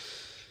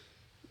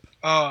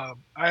I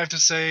have to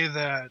say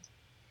that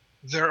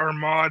there are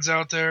mods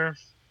out there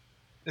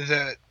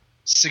that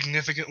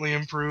significantly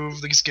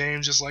improve these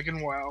games, just like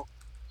in WoW.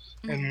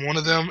 And one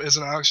of them is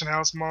an auction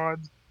house mod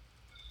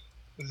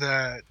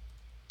that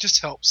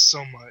just helps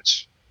so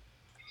much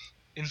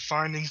in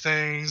finding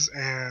things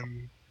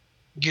and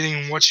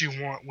getting what you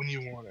want when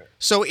you want it.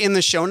 So in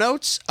the show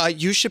notes,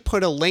 you should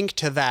put a link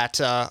to that,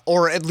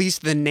 or at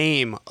least the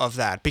name of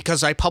that,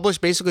 because I publish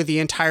basically the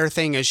entire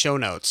thing as show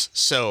notes.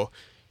 So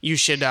you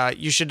should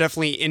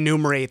definitely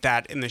enumerate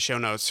that in the show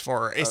notes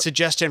for a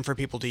suggestion for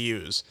people to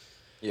use.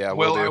 Yeah,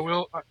 well, I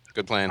will.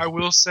 Good plan. I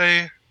will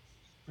say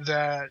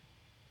that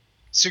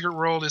Secret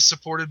World is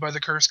supported by the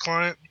Curse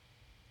client.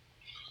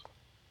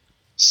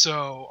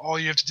 So all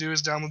you have to do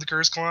is download the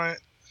Curse client,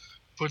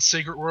 put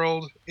Secret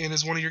World in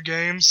as one of your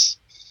games,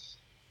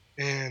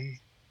 and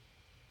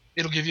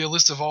it'll give you a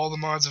list of all the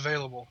mods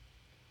available.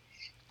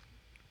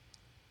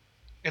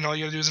 And all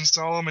you gotta do is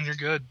install them, and you're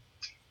good.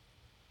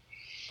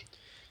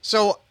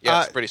 So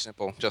yeah, it's pretty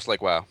simple, just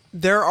like WoW.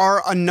 There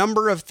are a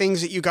number of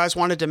things that you guys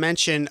wanted to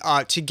mention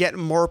to get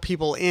more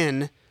people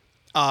in.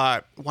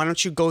 Why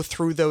don't you go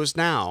through those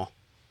now?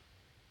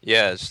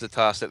 Yeah, just to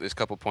toss at these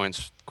couple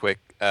points quick.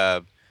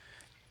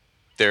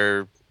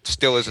 There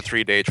still is a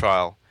 3-day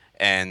trial,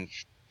 and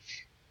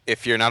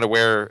if you're not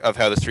aware of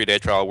how this 3-day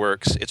trial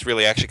works, it's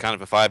really actually kind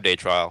of a 5-day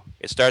trial.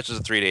 It starts as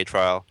a 3-day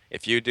trial.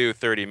 If you do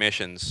 30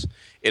 missions,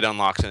 it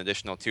unlocks an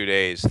additional 2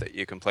 days that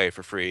you can play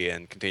for free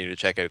and continue to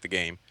check out the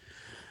game.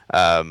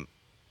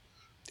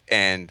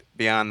 And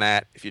beyond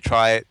that, if you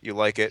try it, you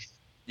like it,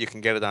 you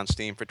can get it on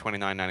Steam for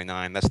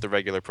 $29.99. That's the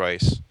regular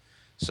price.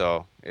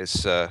 So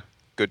it's a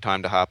good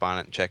time to hop on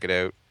it and check it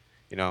out,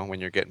 when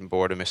you're getting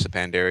bored of Mists of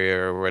Pandaria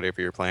or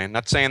whatever you're playing.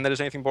 Not saying that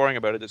there's anything boring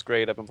about it. It's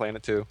great. I've been playing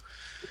it too.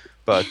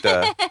 But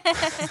I'm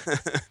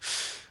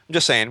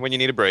just saying, when you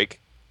need a break.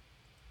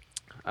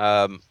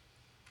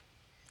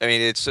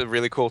 It's a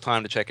really cool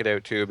time to check it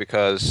out too,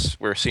 because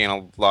we're seeing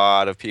a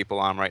lot of people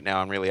on right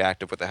now and really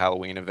active with the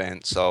Halloween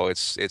event. So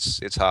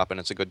it's hopping.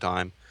 It's a good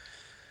time.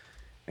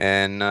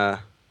 And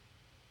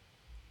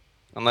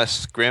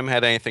unless Grim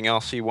had anything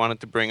else he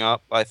wanted to bring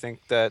up, I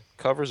think that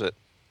covers it.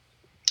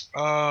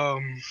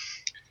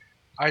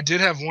 I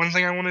did have one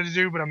thing I wanted to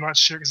do, but I'm not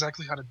sure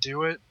exactly how to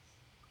do it.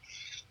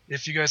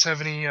 If you guys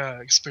have any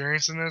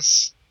experience in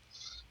this,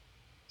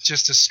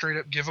 just a straight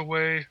up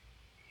giveaway.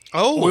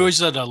 Oh, we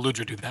always let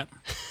Alludra do that.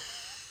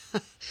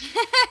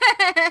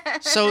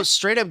 So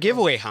straight up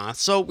giveaway, huh?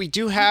 So we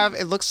do have,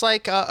 it looks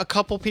like a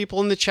couple people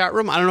in the chat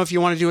room. I don't know if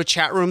you want to do a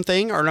chat room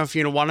thing, or I don't know if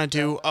you want to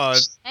do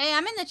Hey,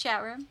 I'm in the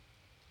chat room.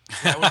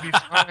 That would be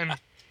fine.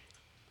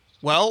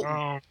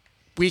 Well,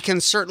 we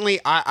can certainly,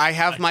 I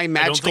have my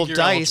magical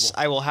dice.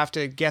 I will have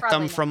to get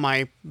them from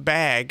my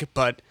bag,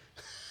 but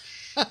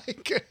there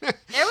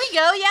we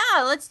go.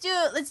 Yeah, let's do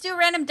a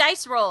random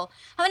dice roll.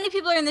 How many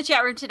people are in the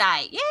chat room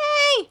tonight?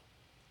 Yay!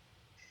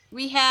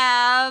 We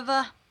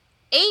have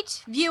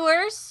 8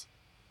 viewers,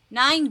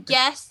 9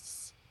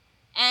 guests,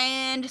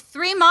 and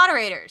 3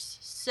 moderators.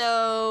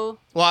 So.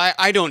 Well,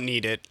 I don't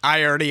need it.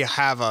 I already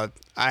have a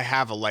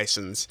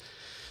license.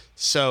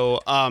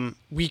 So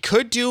we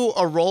could do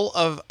a roll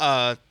of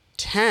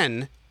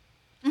 10.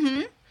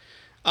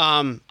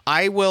 Mm-hmm.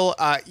 I will.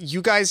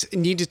 You guys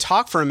need to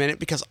talk for a minute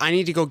because I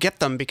need to go get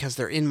them because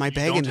they're in my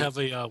bag. You don't have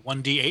a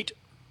 1d8?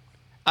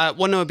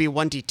 Well, no, it would be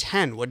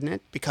 1d10, wouldn't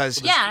it?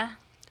 Because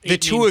the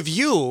 2 of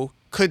you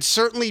could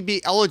certainly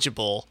be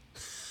eligible.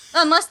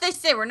 Unless they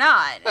say we're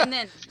not, and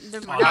then we're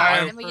not,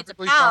 and then we get to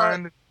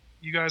power.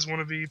 You guys want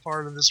to be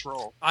part of this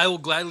role? I will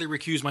gladly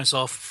recuse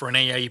myself for an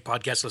AIE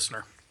podcast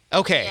listener.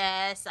 Okay.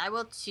 Yes, I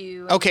will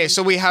too. Okay,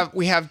 so we have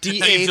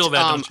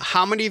D8.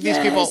 How many of these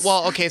people?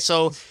 Well, okay,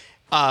 so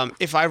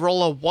if I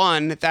roll a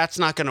 1, that's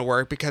not going to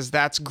work because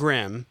that's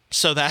Grim.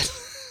 So that.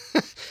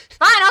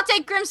 Fine, I'll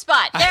take Grim's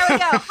spot. There we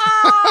go.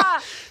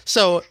 Ha!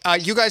 So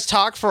you guys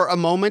talk for a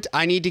moment.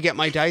 I need to get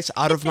my dice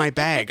out of my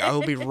bag. I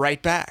will be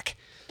right back.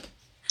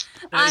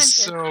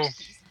 So,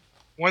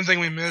 one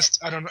thing we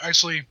missed, I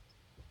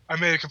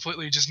may have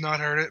completely just not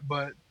heard it,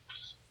 but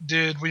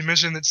did we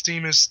mention that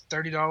Steam is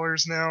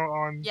 $30 now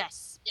on...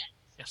 Yes.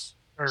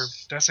 Or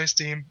did I say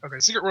Steam? Okay,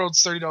 Secret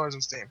World's $30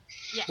 on Steam.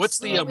 Yes. What's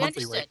the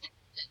monthly rate?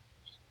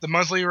 The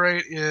monthly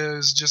rate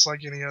is just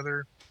like any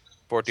other...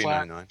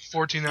 $14.99.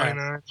 $14.99. All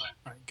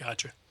right,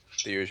 gotcha.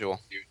 The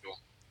usual.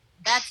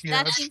 That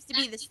seems to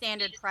be the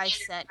standard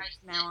price set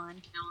from now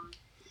on.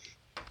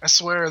 I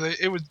swear that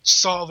it would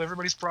solve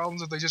everybody's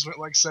problems if they just went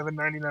like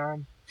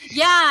 $7.99.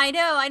 Yeah, I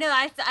know.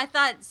 I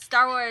thought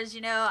Star Wars,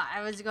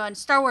 I was going,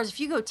 Star Wars, if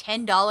you go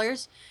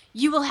 $10,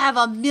 you will have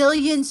 1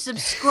 million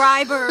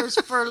subscribers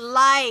for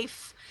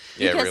life.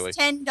 Yeah, because really.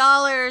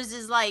 $10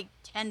 is like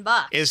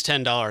 $10. Is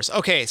 $10.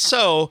 Okay,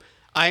 so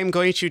I am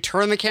going to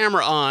turn the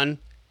camera on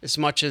as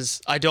much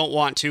as I don't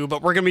want to,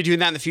 but we're going to be doing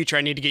that in the future.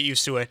 I need to get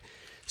used to it.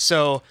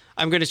 So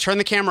I'm going to turn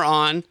the camera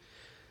on.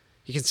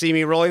 You can see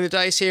me rolling the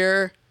dice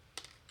here.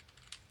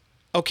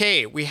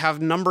 Okay, we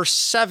have number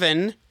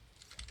 7.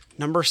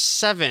 Number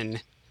 7.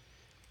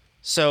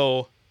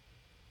 So,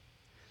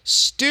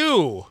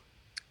 Stu.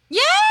 Yay!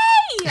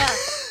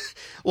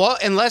 Well,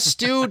 unless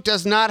Stu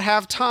does not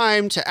have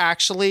time to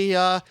actually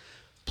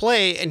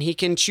play and he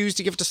can choose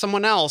to give it to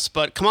someone else.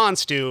 But come on,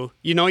 Stu.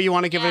 You know you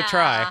want to give it a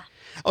try.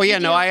 Oh, yeah,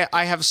 no,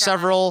 I have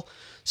several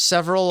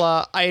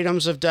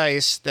items of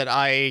dice that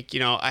I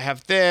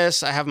have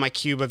this. I have my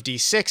cube of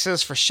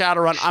D6s for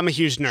Shadowrun. I'm a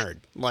huge nerd.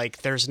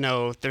 Like, there's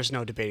no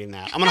debating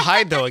that. I'm going to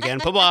hide, though, again.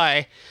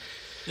 Bye-bye.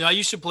 Yeah, I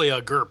used to play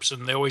GURPS,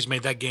 and they always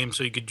made that game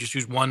so you could just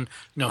use one,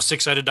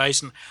 6-sided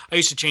dice, and I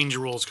used to change the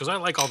rules because I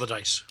like all the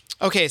dice.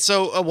 Okay,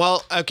 so,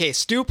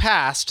 Stu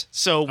passed,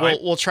 so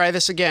we'll try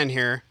this again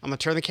here. I'm going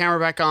to turn the camera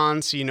back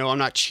on so you know I'm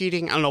not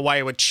cheating. I don't know why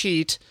I would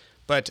cheat,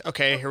 but,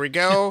 okay, here we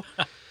go.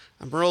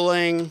 I'm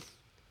rolling.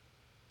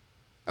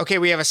 Okay,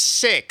 we have a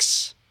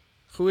 6.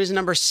 Who is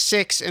number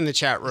 6 in the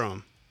chat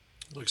room?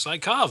 Looks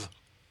like Kav.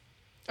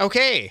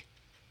 Okay,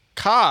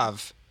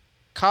 Kav.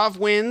 Kav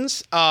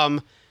wins.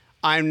 I'm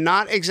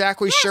not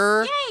exactly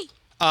sure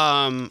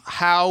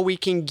how we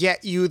can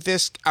get you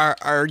this.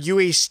 Are you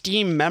a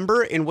Steam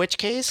member? In which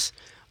case,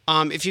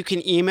 if you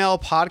can email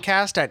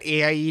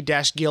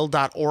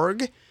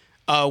podcast@aie-guild.org,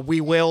 we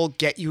will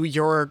get you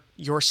your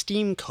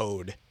Steam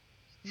code.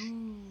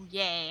 Ooh,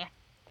 yeah.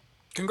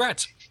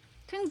 Congrats.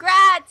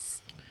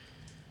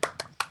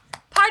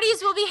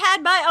 Parties will be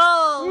had by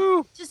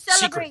all to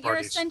celebrate your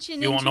parties.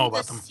 ascension You won't know into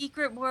about the them.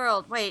 secret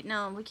world. Wait,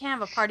 no, we can't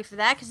have a party for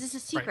that because it's a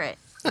secret. Right.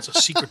 It's a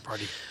secret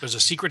party. There's a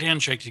secret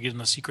handshake to get in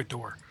the secret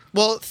door.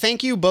 Well,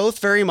 thank you both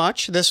very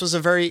much. This was a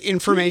very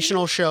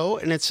informational show,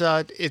 and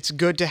it's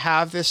good to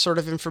have this sort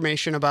of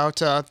information about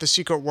the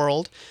secret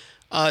world.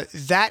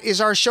 That is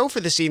our show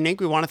for this evening.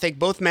 We want to thank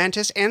both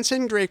Mantis and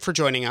Sindrake for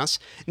joining us.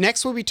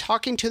 Next, we'll be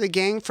talking to the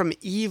gang from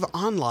EVE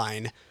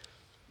Online.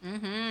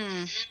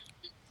 Mm-hmm.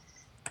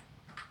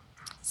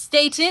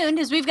 Stay tuned,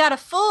 as we've got a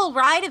full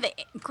ride of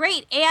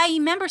great AIE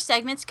member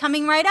segments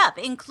coming right up,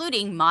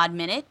 including Mod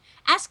Minute,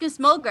 Ask Miss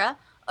Mulgra,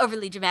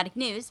 Overly Dramatic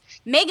News,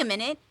 Mega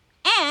Minute,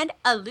 and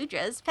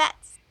Alludra's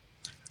Pets.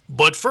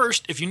 But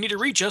first, if you need to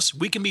reach us,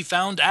 we can be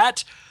found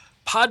at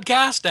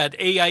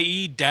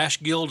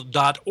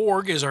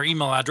podcast@aie-guild.org is our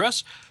email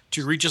address.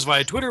 To reach us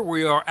via Twitter,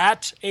 we are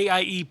at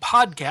AIE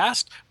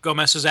Podcast.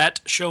 Gomez is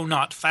at Show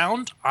Not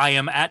Found. I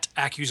am at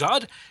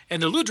Accusad.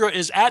 And Alludra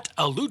is at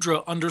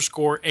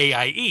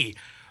Alludra_AIE.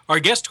 Our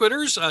guest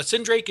Twitters,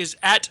 Sindrake is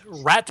at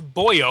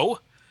Ratboyo.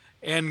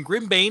 And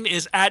Grimbane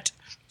is at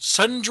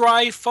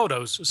Sundry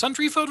Photos.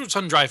 Sundry Photos?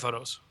 Sundry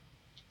Photos?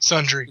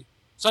 Sundry.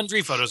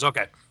 Sundry Photos,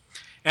 okay.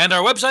 And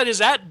our website is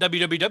at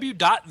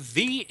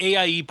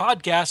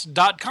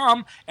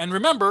www.theaiepodcast.com. And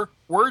remember,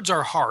 words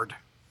are hard.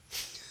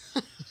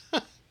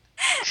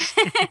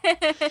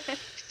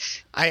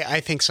 I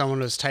think someone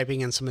was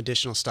typing in some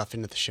additional stuff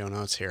into the show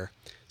notes here.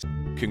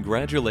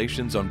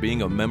 Congratulations on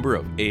being a member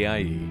of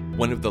AIE,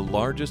 one of the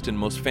largest and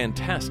most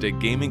fantastic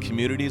gaming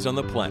communities on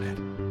the planet.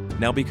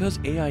 Now, because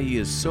AIE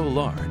is so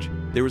large,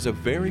 there is a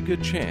very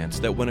good chance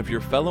that one of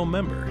your fellow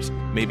members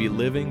may be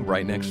living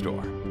right next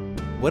door.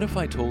 What if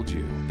I told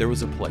you there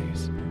was a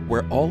place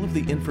where all of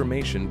the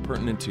information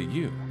pertinent to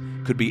you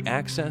could be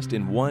accessed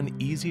in one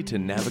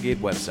easy-to-navigate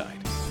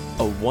website.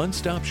 A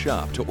one-stop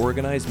shop to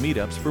organize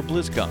meetups for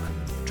BlizzCon,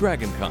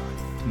 DragonCon,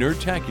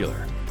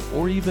 Nerdtacular,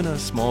 or even a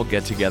small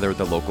get-together at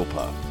the local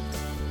pub.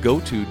 Go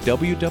to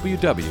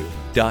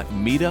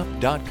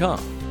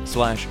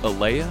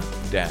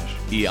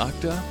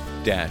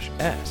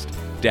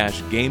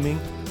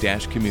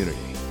www.meetup.com/alea-eocta-est-gaming-community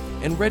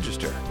and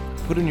register.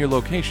 Put in your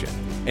location,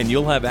 and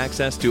you'll have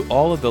access to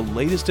all of the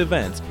latest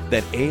events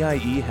that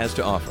AIE has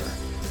to offer.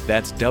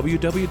 That's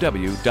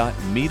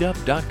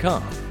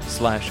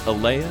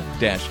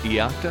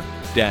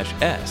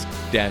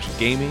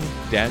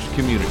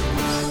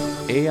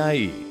www.meetup.com/alea-eocta-est-gaming-communities.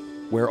 AIE,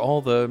 where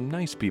all the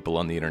nice people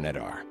on the internet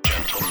are.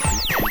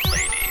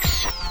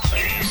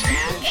 Ladies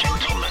and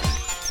gentlemen,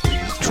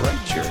 please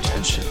direct your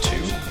attention to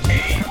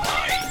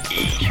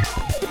AIE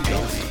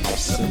Guildie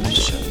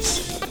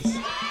Submissions.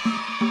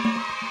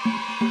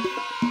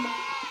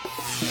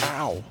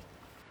 Ow.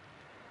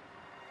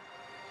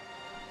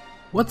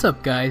 What's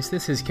up, guys?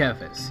 This is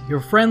Kevis,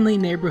 your friendly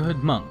neighborhood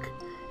monk,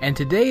 and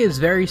today is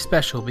very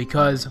special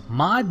because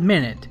Mod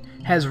Minute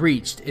has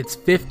reached its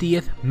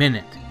 50th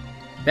minute.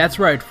 That's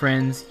right,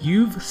 friends,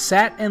 you've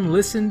sat and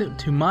listened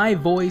to my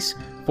voice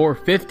for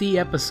 50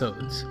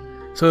 episodes.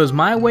 So as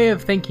my way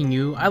of thanking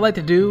you, I like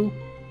to do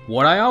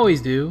what I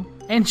always do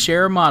and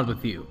share a mod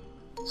with you.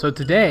 So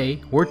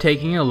today, we're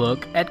taking a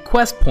look at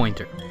Quest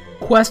Pointer.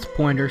 Quest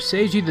Pointer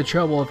saves you the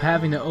trouble of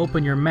having to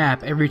open your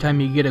map every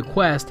time you get a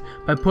quest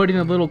by putting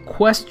the little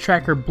quest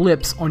tracker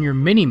blips on your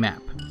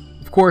mini-map.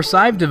 Of course,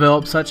 I've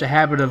developed such a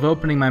habit of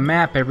opening my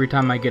map every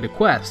time I get a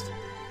quest,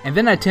 and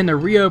then I tend to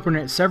reopen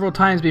it several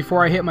times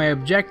before I hit my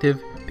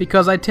objective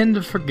because I tend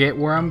to forget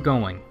where I'm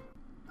going.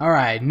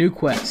 Alright, new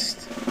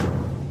quest.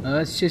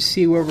 Let's just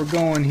see where we're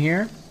going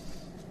here.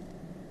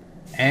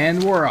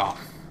 And we're off.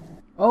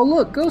 Oh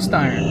look, Ghost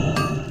Iron!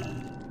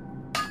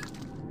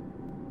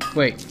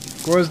 Wait,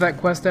 where was that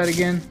quest at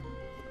again?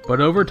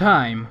 But over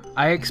time,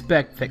 I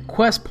expect that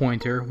Quest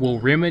Pointer will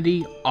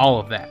remedy all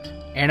of that.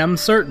 And I'm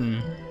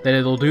certain that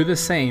it'll do the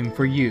same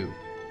for you.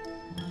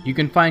 You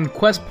can find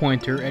Quest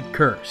Pointer at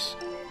Curse.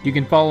 You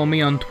can follow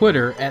me on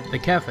Twitter at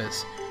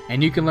TheKefis,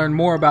 and you can learn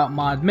more about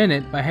Mod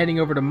Minute by heading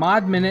over to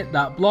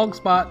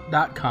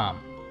modminute.blogspot.com.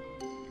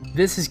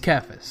 This is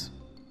Kefis.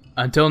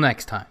 Until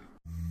next time.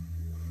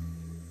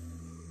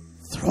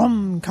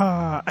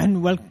 Thromka,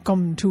 and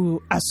welcome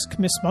to Ask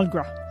Miss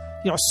Mulgra,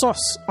 your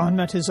source on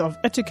matters of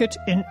etiquette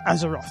in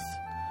Azeroth.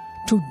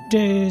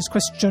 Today's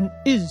question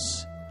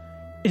is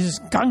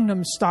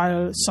Gangnam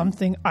Style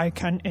something I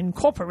can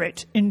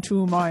incorporate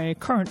into my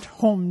current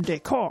home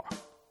decor?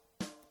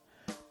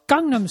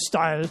 Gangnam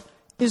Style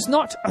is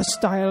not a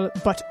style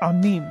but a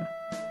meme,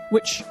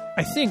 which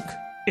I think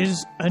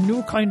is a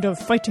new kind of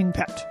fighting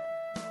pet.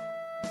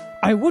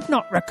 I would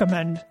not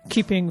recommend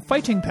keeping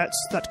fighting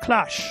pets that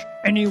clash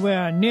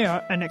anywhere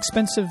near an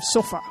expensive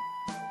sofa.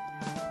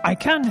 I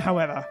can,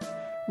 however,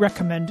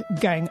 recommend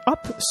Gang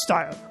Up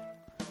Style.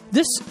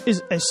 This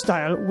is a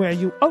style where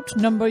you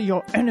outnumber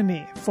your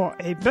enemy for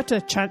a better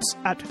chance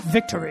at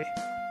victory.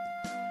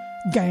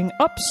 Gang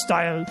Up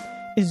Style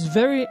is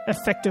very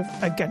effective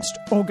against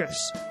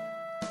ogres.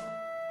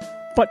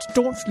 But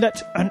don't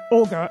let an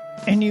ogre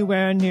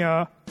anywhere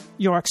near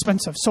your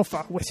expensive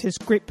sofa with his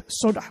grape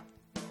soda.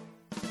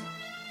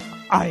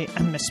 I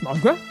am Miss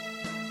Mulgra,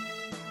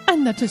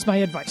 and that is my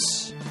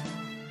advice.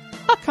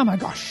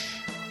 Akamagosh.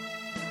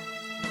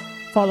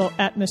 Follow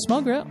at Miss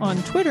Mulgra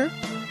on Twitter,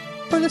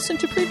 or listen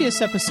to previous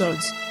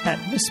episodes at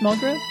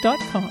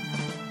missmulgra.com.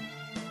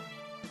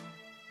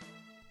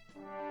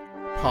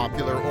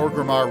 Popular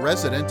Orgrimmar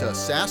resident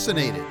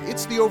assassinated.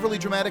 It's the overly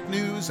dramatic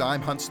news.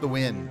 I'm Hunts the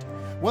Wind.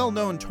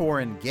 Well-known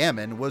Tauren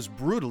Gammon was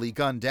brutally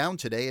gunned down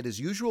today at his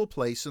usual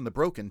place in the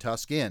Broken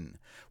Tusk Inn.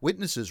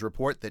 Witnesses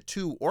report that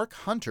 2 orc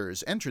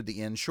hunters entered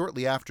the inn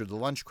shortly after the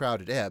lunch crowd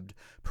had ebbed,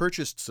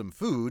 purchased some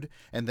food,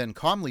 and then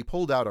calmly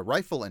pulled out a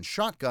rifle and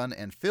shotgun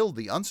and filled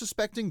the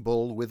unsuspecting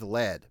bull with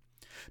lead.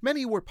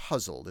 Many were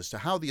puzzled as to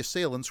how the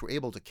assailants were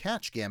able to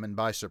catch Gammon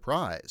by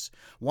surprise.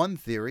 One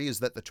theory is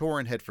that the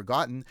Tauren had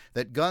forgotten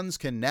that guns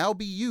can now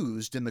be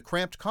used in the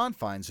cramped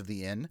confines of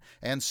the inn,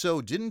 and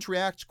so didn't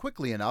react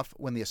quickly enough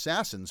when the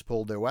assassins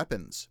pulled their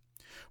weapons.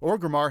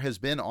 Orgrimmar has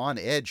been on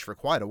edge for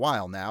quite a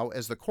while now,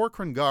 as the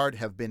Corcoran Guard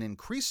have been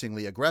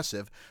increasingly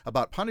aggressive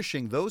about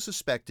punishing those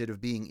suspected of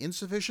being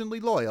insufficiently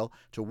loyal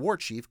to War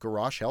Chief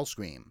Garrosh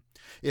Hellscream.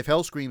 If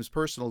Hellscream's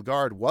personal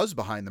guard was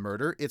behind the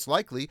murder, it's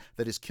likely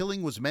that his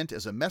killing was meant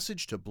as a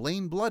message to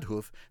Blaine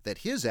Bloodhoof that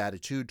his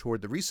attitude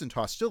toward the recent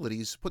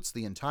hostilities puts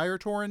the entire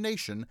Tauren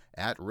nation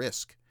at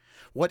risk.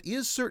 What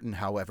is certain,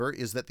 however,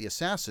 is that the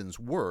assassins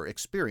were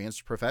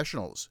experienced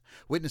professionals.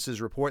 Witnesses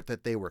report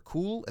that they were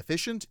cool,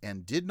 efficient,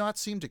 and did not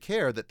seem to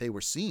care that they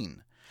were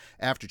seen.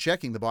 After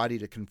checking the body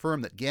to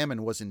confirm that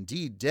Gammon was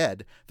indeed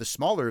dead, the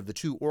smaller of the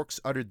 2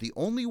 orcs uttered the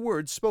only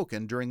words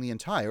spoken during the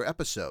entire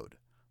episode.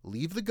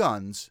 Leave the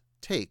guns,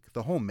 take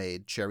the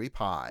homemade cherry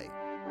pie.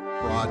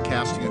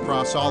 Broadcasting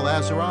across all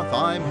Azeroth,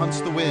 I'm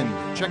Hunts the Wind.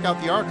 Check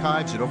out the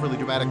archives at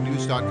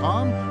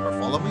overlydramaticnews.com or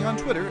follow me on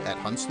Twitter at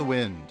Hunts the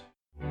Wind.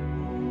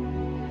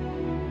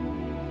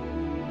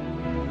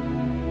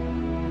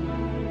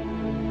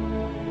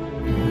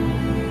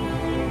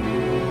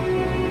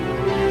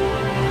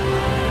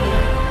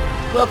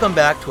 Welcome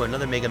back to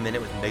another Mega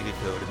Minute with Mega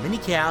Code, a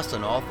mini-cast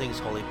on all things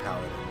Holy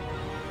Paladin.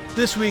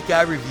 This week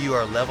I review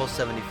our level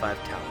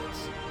 75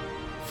 talents.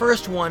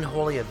 First one,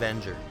 Holy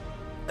Avenger.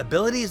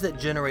 Abilities that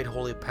generate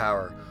holy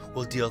power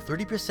will deal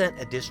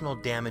 30% additional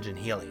damage and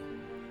healing,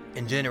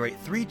 and generate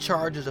 3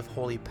 charges of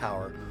holy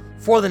power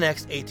for the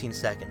next 18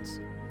 seconds.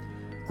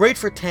 Great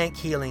for tank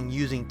healing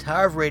using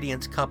Tower of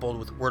Radiance coupled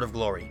with Word of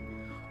Glory,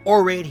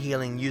 or raid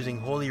healing using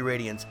Holy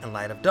Radiance and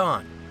Light of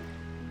Dawn.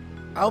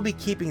 I'll be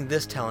keeping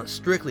this talent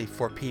strictly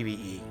for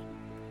PvE.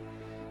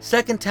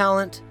 Second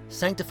talent,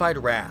 Sanctified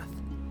Wrath.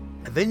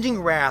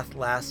 Avenging Wrath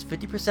lasts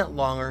 50%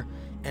 longer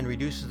and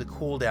reduces the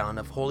cooldown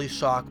of Holy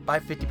Shock by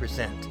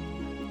 50%.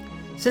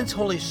 Since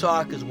Holy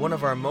Shock is one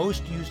of our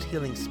most used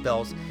healing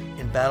spells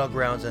in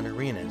battlegrounds and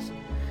arenas,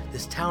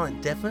 this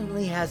talent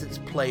definitely has its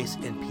place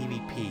in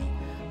PvP,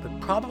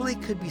 but probably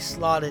could be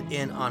slotted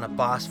in on a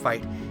boss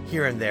fight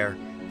here and there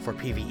for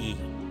PvE.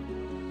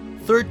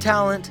 Third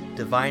talent,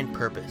 Divine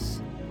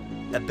Purpose.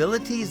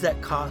 Abilities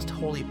that cost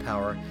holy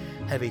power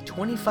have a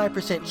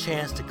 25%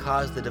 chance to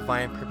cause the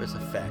Divine Purpose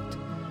effect.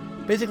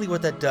 Basically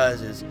what that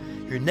does is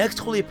your next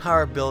holy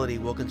power ability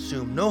will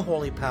consume no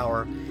holy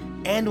power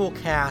and will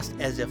cast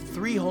as if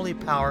 3 holy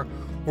power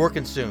were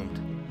consumed.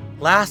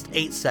 Last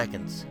 8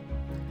 seconds.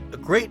 A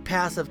great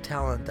passive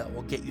talent that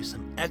will get you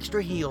some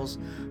extra heals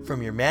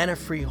from your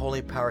mana-free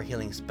holy power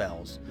healing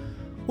spells,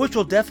 which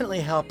will definitely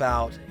help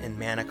out in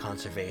mana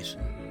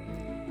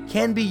conservation.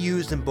 Can be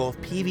used in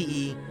both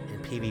PvE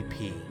and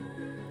PvP.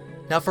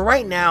 Now for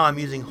right now I'm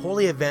using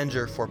Holy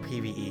Avenger for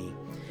PvE.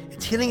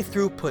 Its healing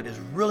throughput is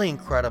really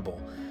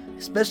incredible,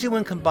 especially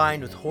when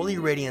combined with Holy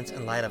Radiance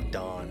and Light of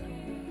Dawn.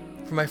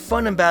 For my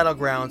fun in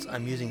battlegrounds,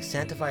 I'm using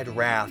Sanctified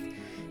Wrath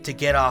to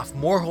get off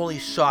more holy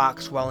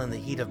shocks while in the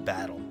heat of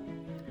battle.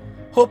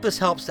 Hope this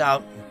helps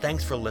out, and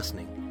thanks for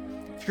listening.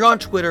 If you're on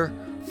Twitter,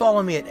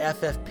 follow me at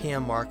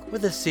FFPMMark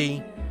with a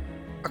C,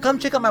 or come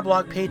check out my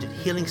blog page at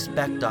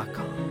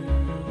healingspec.com.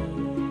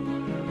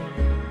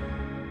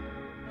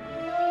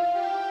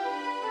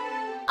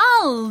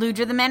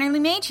 Alludra the Mannerly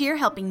Mage here,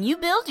 helping you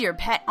build your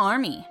pet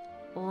army.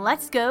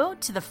 Let's go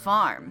to the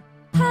farm.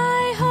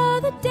 Hi-ho,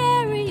 the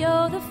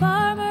dairy-o, the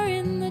farmer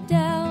in the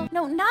dell.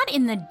 No, not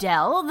in the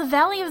dell, the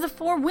Valley of the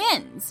Four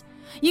Winds.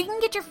 You can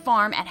get your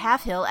farm at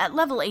Half Hill at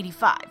level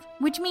 85,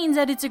 which means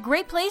that it's a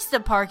great place to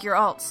park your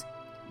alts.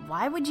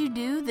 Why would you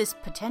do this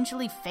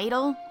potentially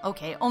fatal,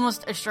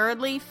 almost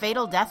assuredly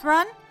fatal death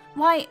run?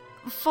 Why,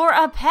 for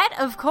a pet,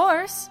 of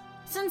course.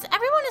 Since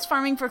everyone is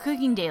farming for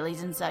cooking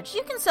dailies and such,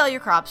 you can sell your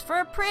crops for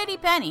a pretty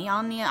penny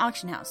on the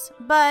auction house.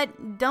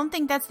 But don't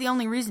think that's the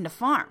only reason to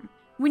farm.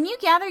 When you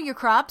gather your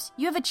crops,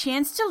 you have a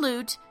chance to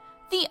loot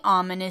the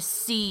ominous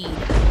seed.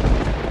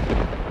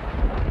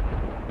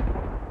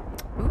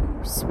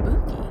 Ooh,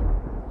 spooky.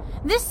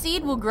 This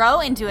seed will grow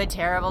into a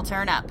terrible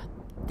turnip.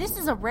 This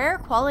is a rare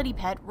quality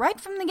pet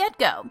right from the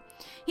get-go.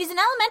 He's an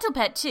elemental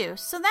pet too,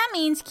 so that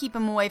means keep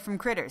him away from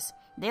critters.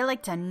 They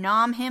like to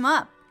nom him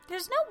up.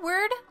 There's no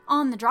word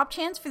on the drop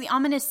chance for the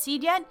ominous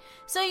seed yet,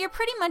 so you're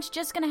pretty much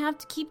just gonna have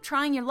to keep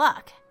trying your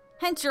luck.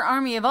 Hence your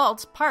army of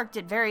alts parked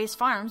at various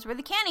farms where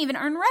they can't even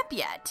earn rep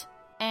yet.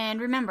 And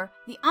remember,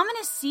 the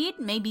ominous seed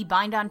may be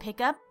bind on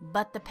pickup,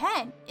 but the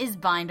pet is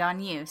bind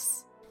on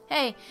use.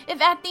 Hey, if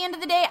at the end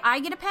of the day I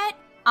get a pet,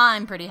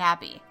 I'm pretty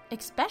happy.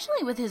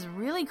 Especially with his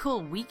really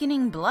cool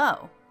weakening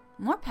blow.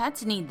 More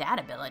pets need that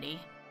ability.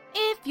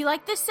 If you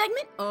like this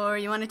segment, or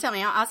you want to tell me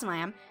how awesome I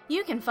am,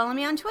 you can follow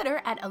me on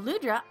Twitter at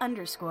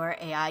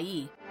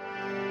Alludra_AIE.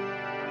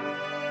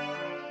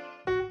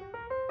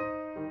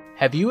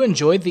 Have you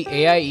enjoyed the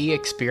AIE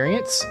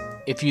experience?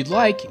 If you'd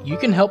like, you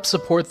can help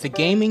support the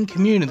gaming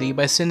community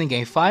by sending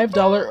a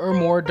 $5 or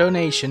more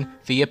donation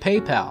via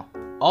PayPal.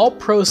 All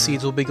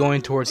proceeds will be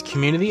going towards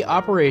community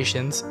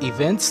operations,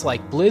 events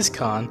like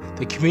BlizzCon,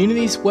 the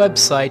community's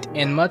website,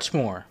 and much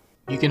more.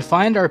 You can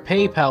find our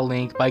PayPal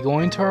link by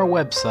going to our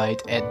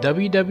website at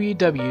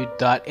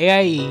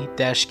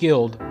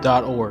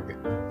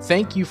www.aie-guild.org.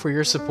 Thank you for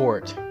your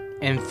support,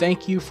 and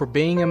thank you for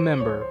being a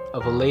member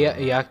of Alea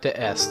Iacta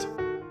Est.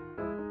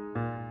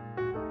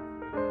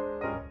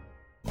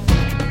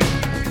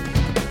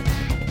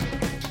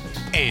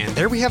 And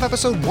there we have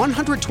episode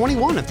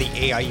 121 of the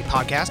AIE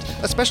Podcast.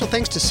 A special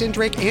thanks to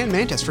Sindrake and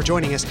Mantis for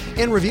joining us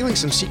and revealing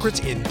some secrets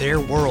in their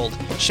world.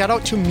 Shout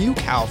out to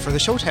Mewcow for the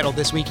show title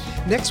this week.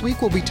 Next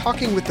week we'll be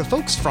talking with the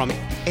folks from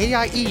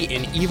AIE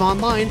in EVE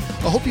Online.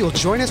 I hope you'll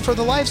join us for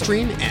the live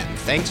stream, and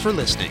thanks for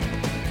listening.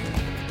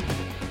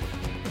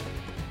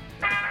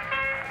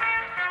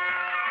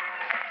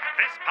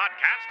 This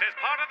podcast is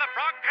part of the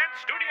Frog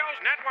Pants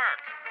Studios Network.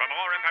 For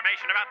more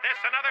information about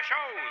this and other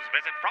shows,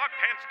 visit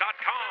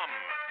frogpants.com.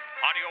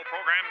 Audio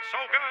program so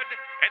good,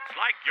 it's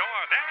like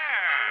you're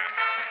there.